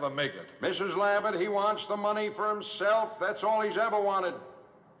knows he'll never make it. Mrs. Lampert, he wants the money for himself. That's all he's ever wanted.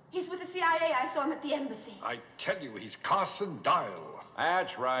 He's with the CIA. I saw him at the embassy. I tell you, he's Carson Dyle.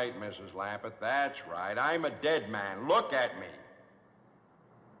 That's right, Mrs. Lampert. That's right. I'm a dead man. Look at me.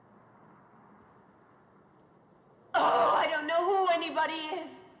 Oh, I don't know who anybody is.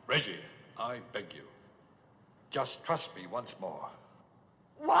 Reggie, I beg you. Just trust me once more.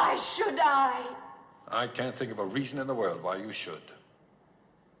 Why should I? I can't think of a reason in the world why you should.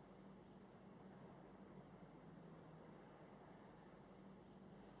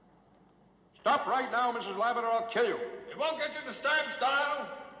 Stop right now, Mrs. Lampert, or I'll kill you. It won't get you the stamps, Dyle.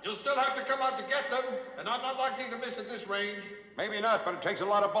 You'll still have to come out to get them, and I'm not likely to miss at this range. Maybe not, but it takes a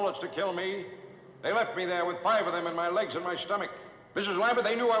lot of bullets to kill me. They left me there with 5 of them in my legs and my stomach. Mrs. Lampert,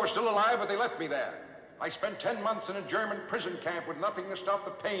 they knew I was still alive, but they left me there. I spent 10 months in a German prison camp with nothing to stop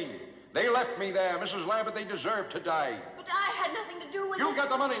the pain. They left me there. Mrs. Lampert, they deserved to die. But I had nothing to do with it. You got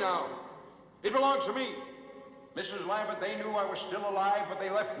the money now. It belongs to me. Mrs. Lampert, they knew I was still alive, but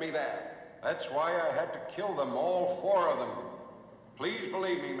they left me there. That's why I had to kill them, all 4 of them. Please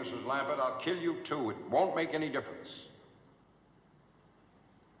believe me, Mrs. Lampert, I'll kill you too. It won't make any difference.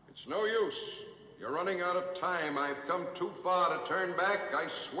 It's no use. You're running out of time. I've come too far to turn back. I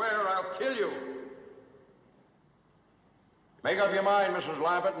swear I'll kill you. Make up your mind, Mrs.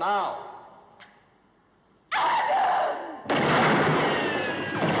 Lampert, now.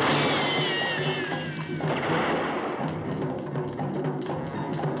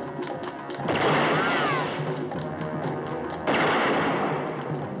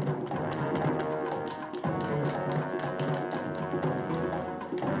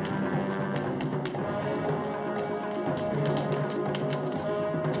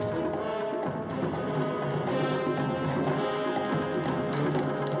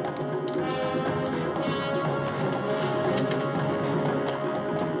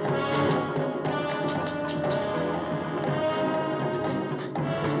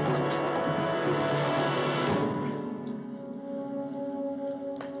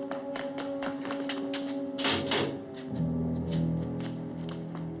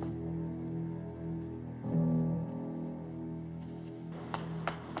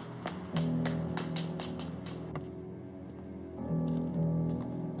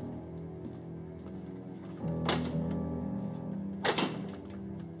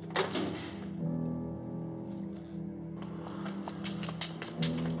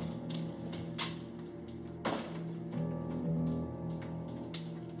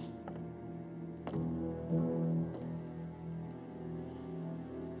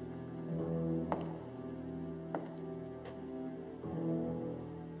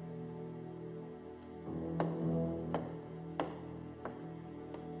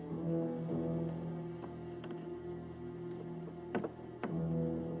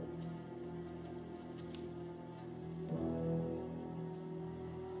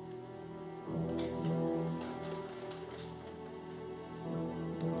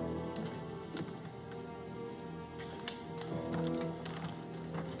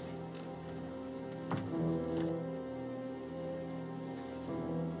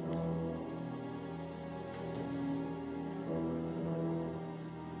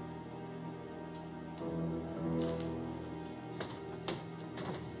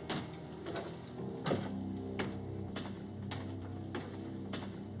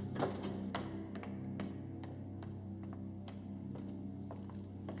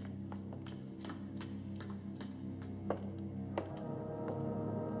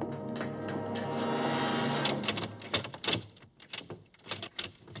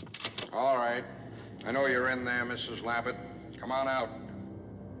 I know you're in there, Mrs. Lampert. Come on out.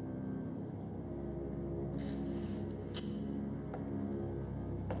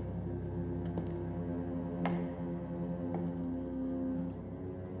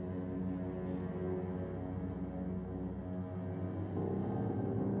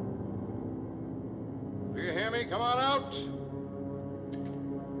 Do you hear me? Come on out.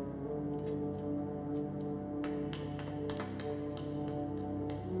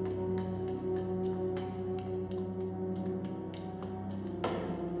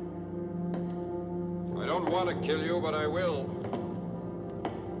 I don't want to kill you, but I will.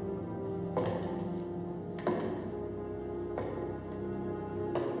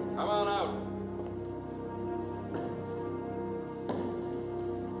 Come on out.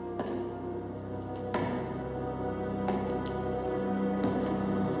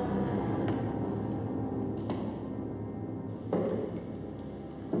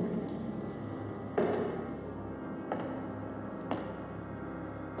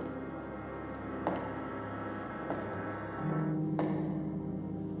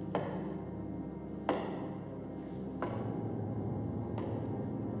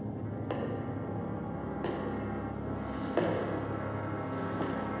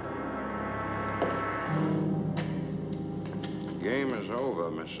 Game is over,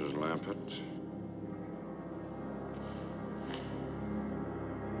 Mrs. Lampert.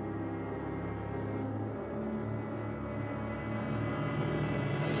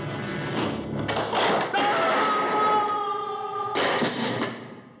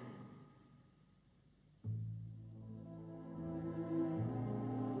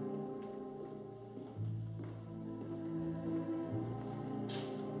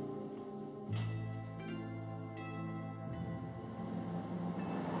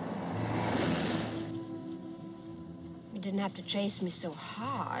 You didn't have to chase me so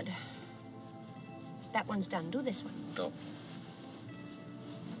hard. That one's done. Do this one. No.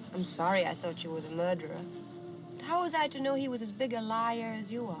 I'm sorry I thought you were the murderer. How was I to know he was as big a liar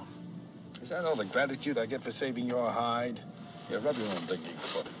as you are? Is that all the gratitude I get for saving your hide? You rub your own blinking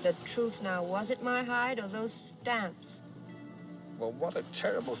foot. The truth now, was it my hide or those stamps? Well, what a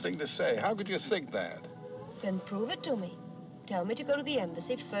terrible thing to say. How could you think that? Then prove it to me. Tell me to go to the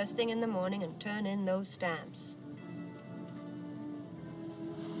embassy first thing in the morning and turn in those stamps.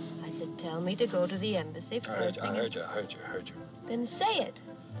 I said, tell me to go to the embassy first thing. I heard you. Then say it.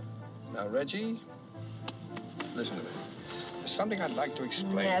 Now, Reggie, listen to me. There's something I'd like to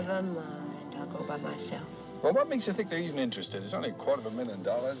explain. Never mind. I'll go by myself. Well, what makes you think they're even interested? It's only $250,000.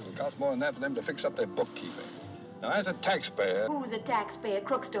 It'll cost more than that for them to fix up their bookkeeping. Now, as a taxpayer... Who's a taxpayer?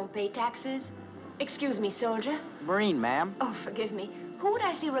 Crooks don't pay taxes. Excuse me, soldier. Marine, ma'am. Oh, forgive me. Who would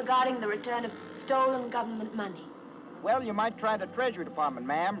I see regarding the return of stolen government money? Well, you might try the Treasury Department,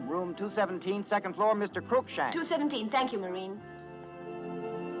 ma'am. Room 217, second floor, Mr. Cruikshank. 217. Thank you, Marine.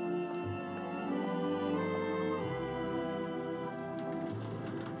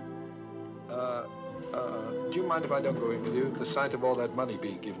 Do you mind if I don't go in with you? The sight of all that money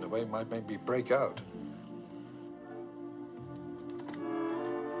being given away might make me break out.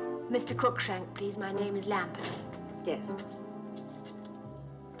 Mr. Cruikshank, please. My name is Lampert. Yes.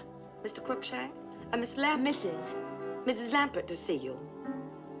 Mr. Cruikshank? Miss Lampert? Mrs. Lampert to see you.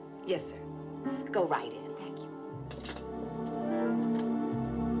 Yes, sir. Go right in. Thank you.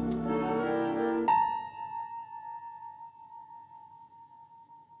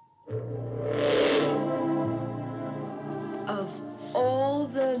 Of all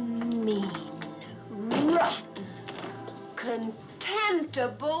the mean, rotten,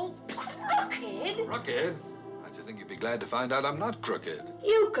 contemptible, crooked... Crooked? I should think you'd be glad to find out I'm not crooked.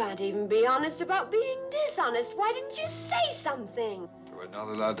 You can't even be honest about being dishonest. Why didn't you say something? We're not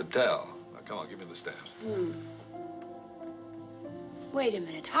allowed to tell. Now, come on, give me the stamps. Wait a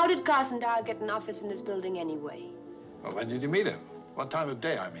minute. How did Carson Dyle get an office in this building anyway? Well, when did you meet him? What time of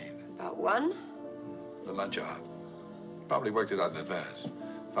day, I mean? About 1? The lunch hour. Probably worked it out in advance.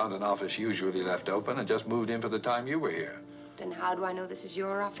 Found an office usually left open and just moved in for the time you were here. Then how do I know this is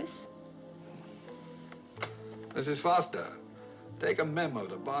your office? Mrs. Foster, take a memo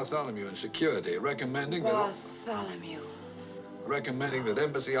to Bartholomew in security recommending Bartholomew. recommending that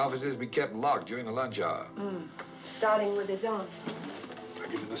embassy offices be kept locked during the lunch hour. Starting with his own. Now,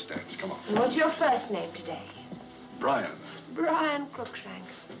 give me the stamps. Come on. And what's your first name today? Brian. Brian Cruikshank.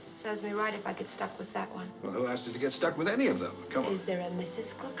 Serves me right if I get stuck with that one. Well, who asked you to get stuck with any of them? Come on. Is there a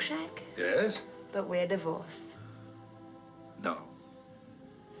Mrs. Cruikshank? Yes? But we're divorced. No.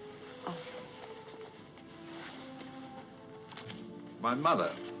 Oh. My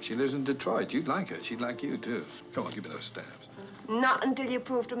mother. She lives in Detroit. You'd like her. She'd like you, too. Come on, give me those stamps. Not until you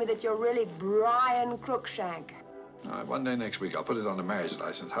prove to me that you're really Brian Cruikshank. All right, one day next week, I'll put it on the marriage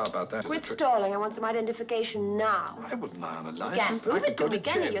license. How about that? Quit stalling. I want some identification now. I wouldn't lie on a You license. can't prove I could it to go me, to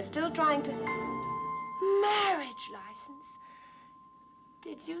can you? jail. You're still trying to... Marriage license?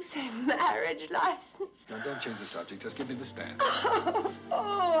 Did you say marriage license? Now, don't change the subject. Just give me the stand.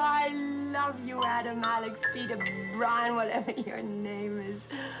 Oh, I love you, Adam, Alex, Peter, Brian, whatever your name is.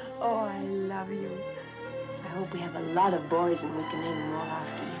 Oh, I love you. I hope we have a lot of boys and we can name them all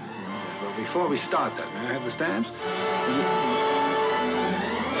after you. Well, before we start that, may I have the stamps?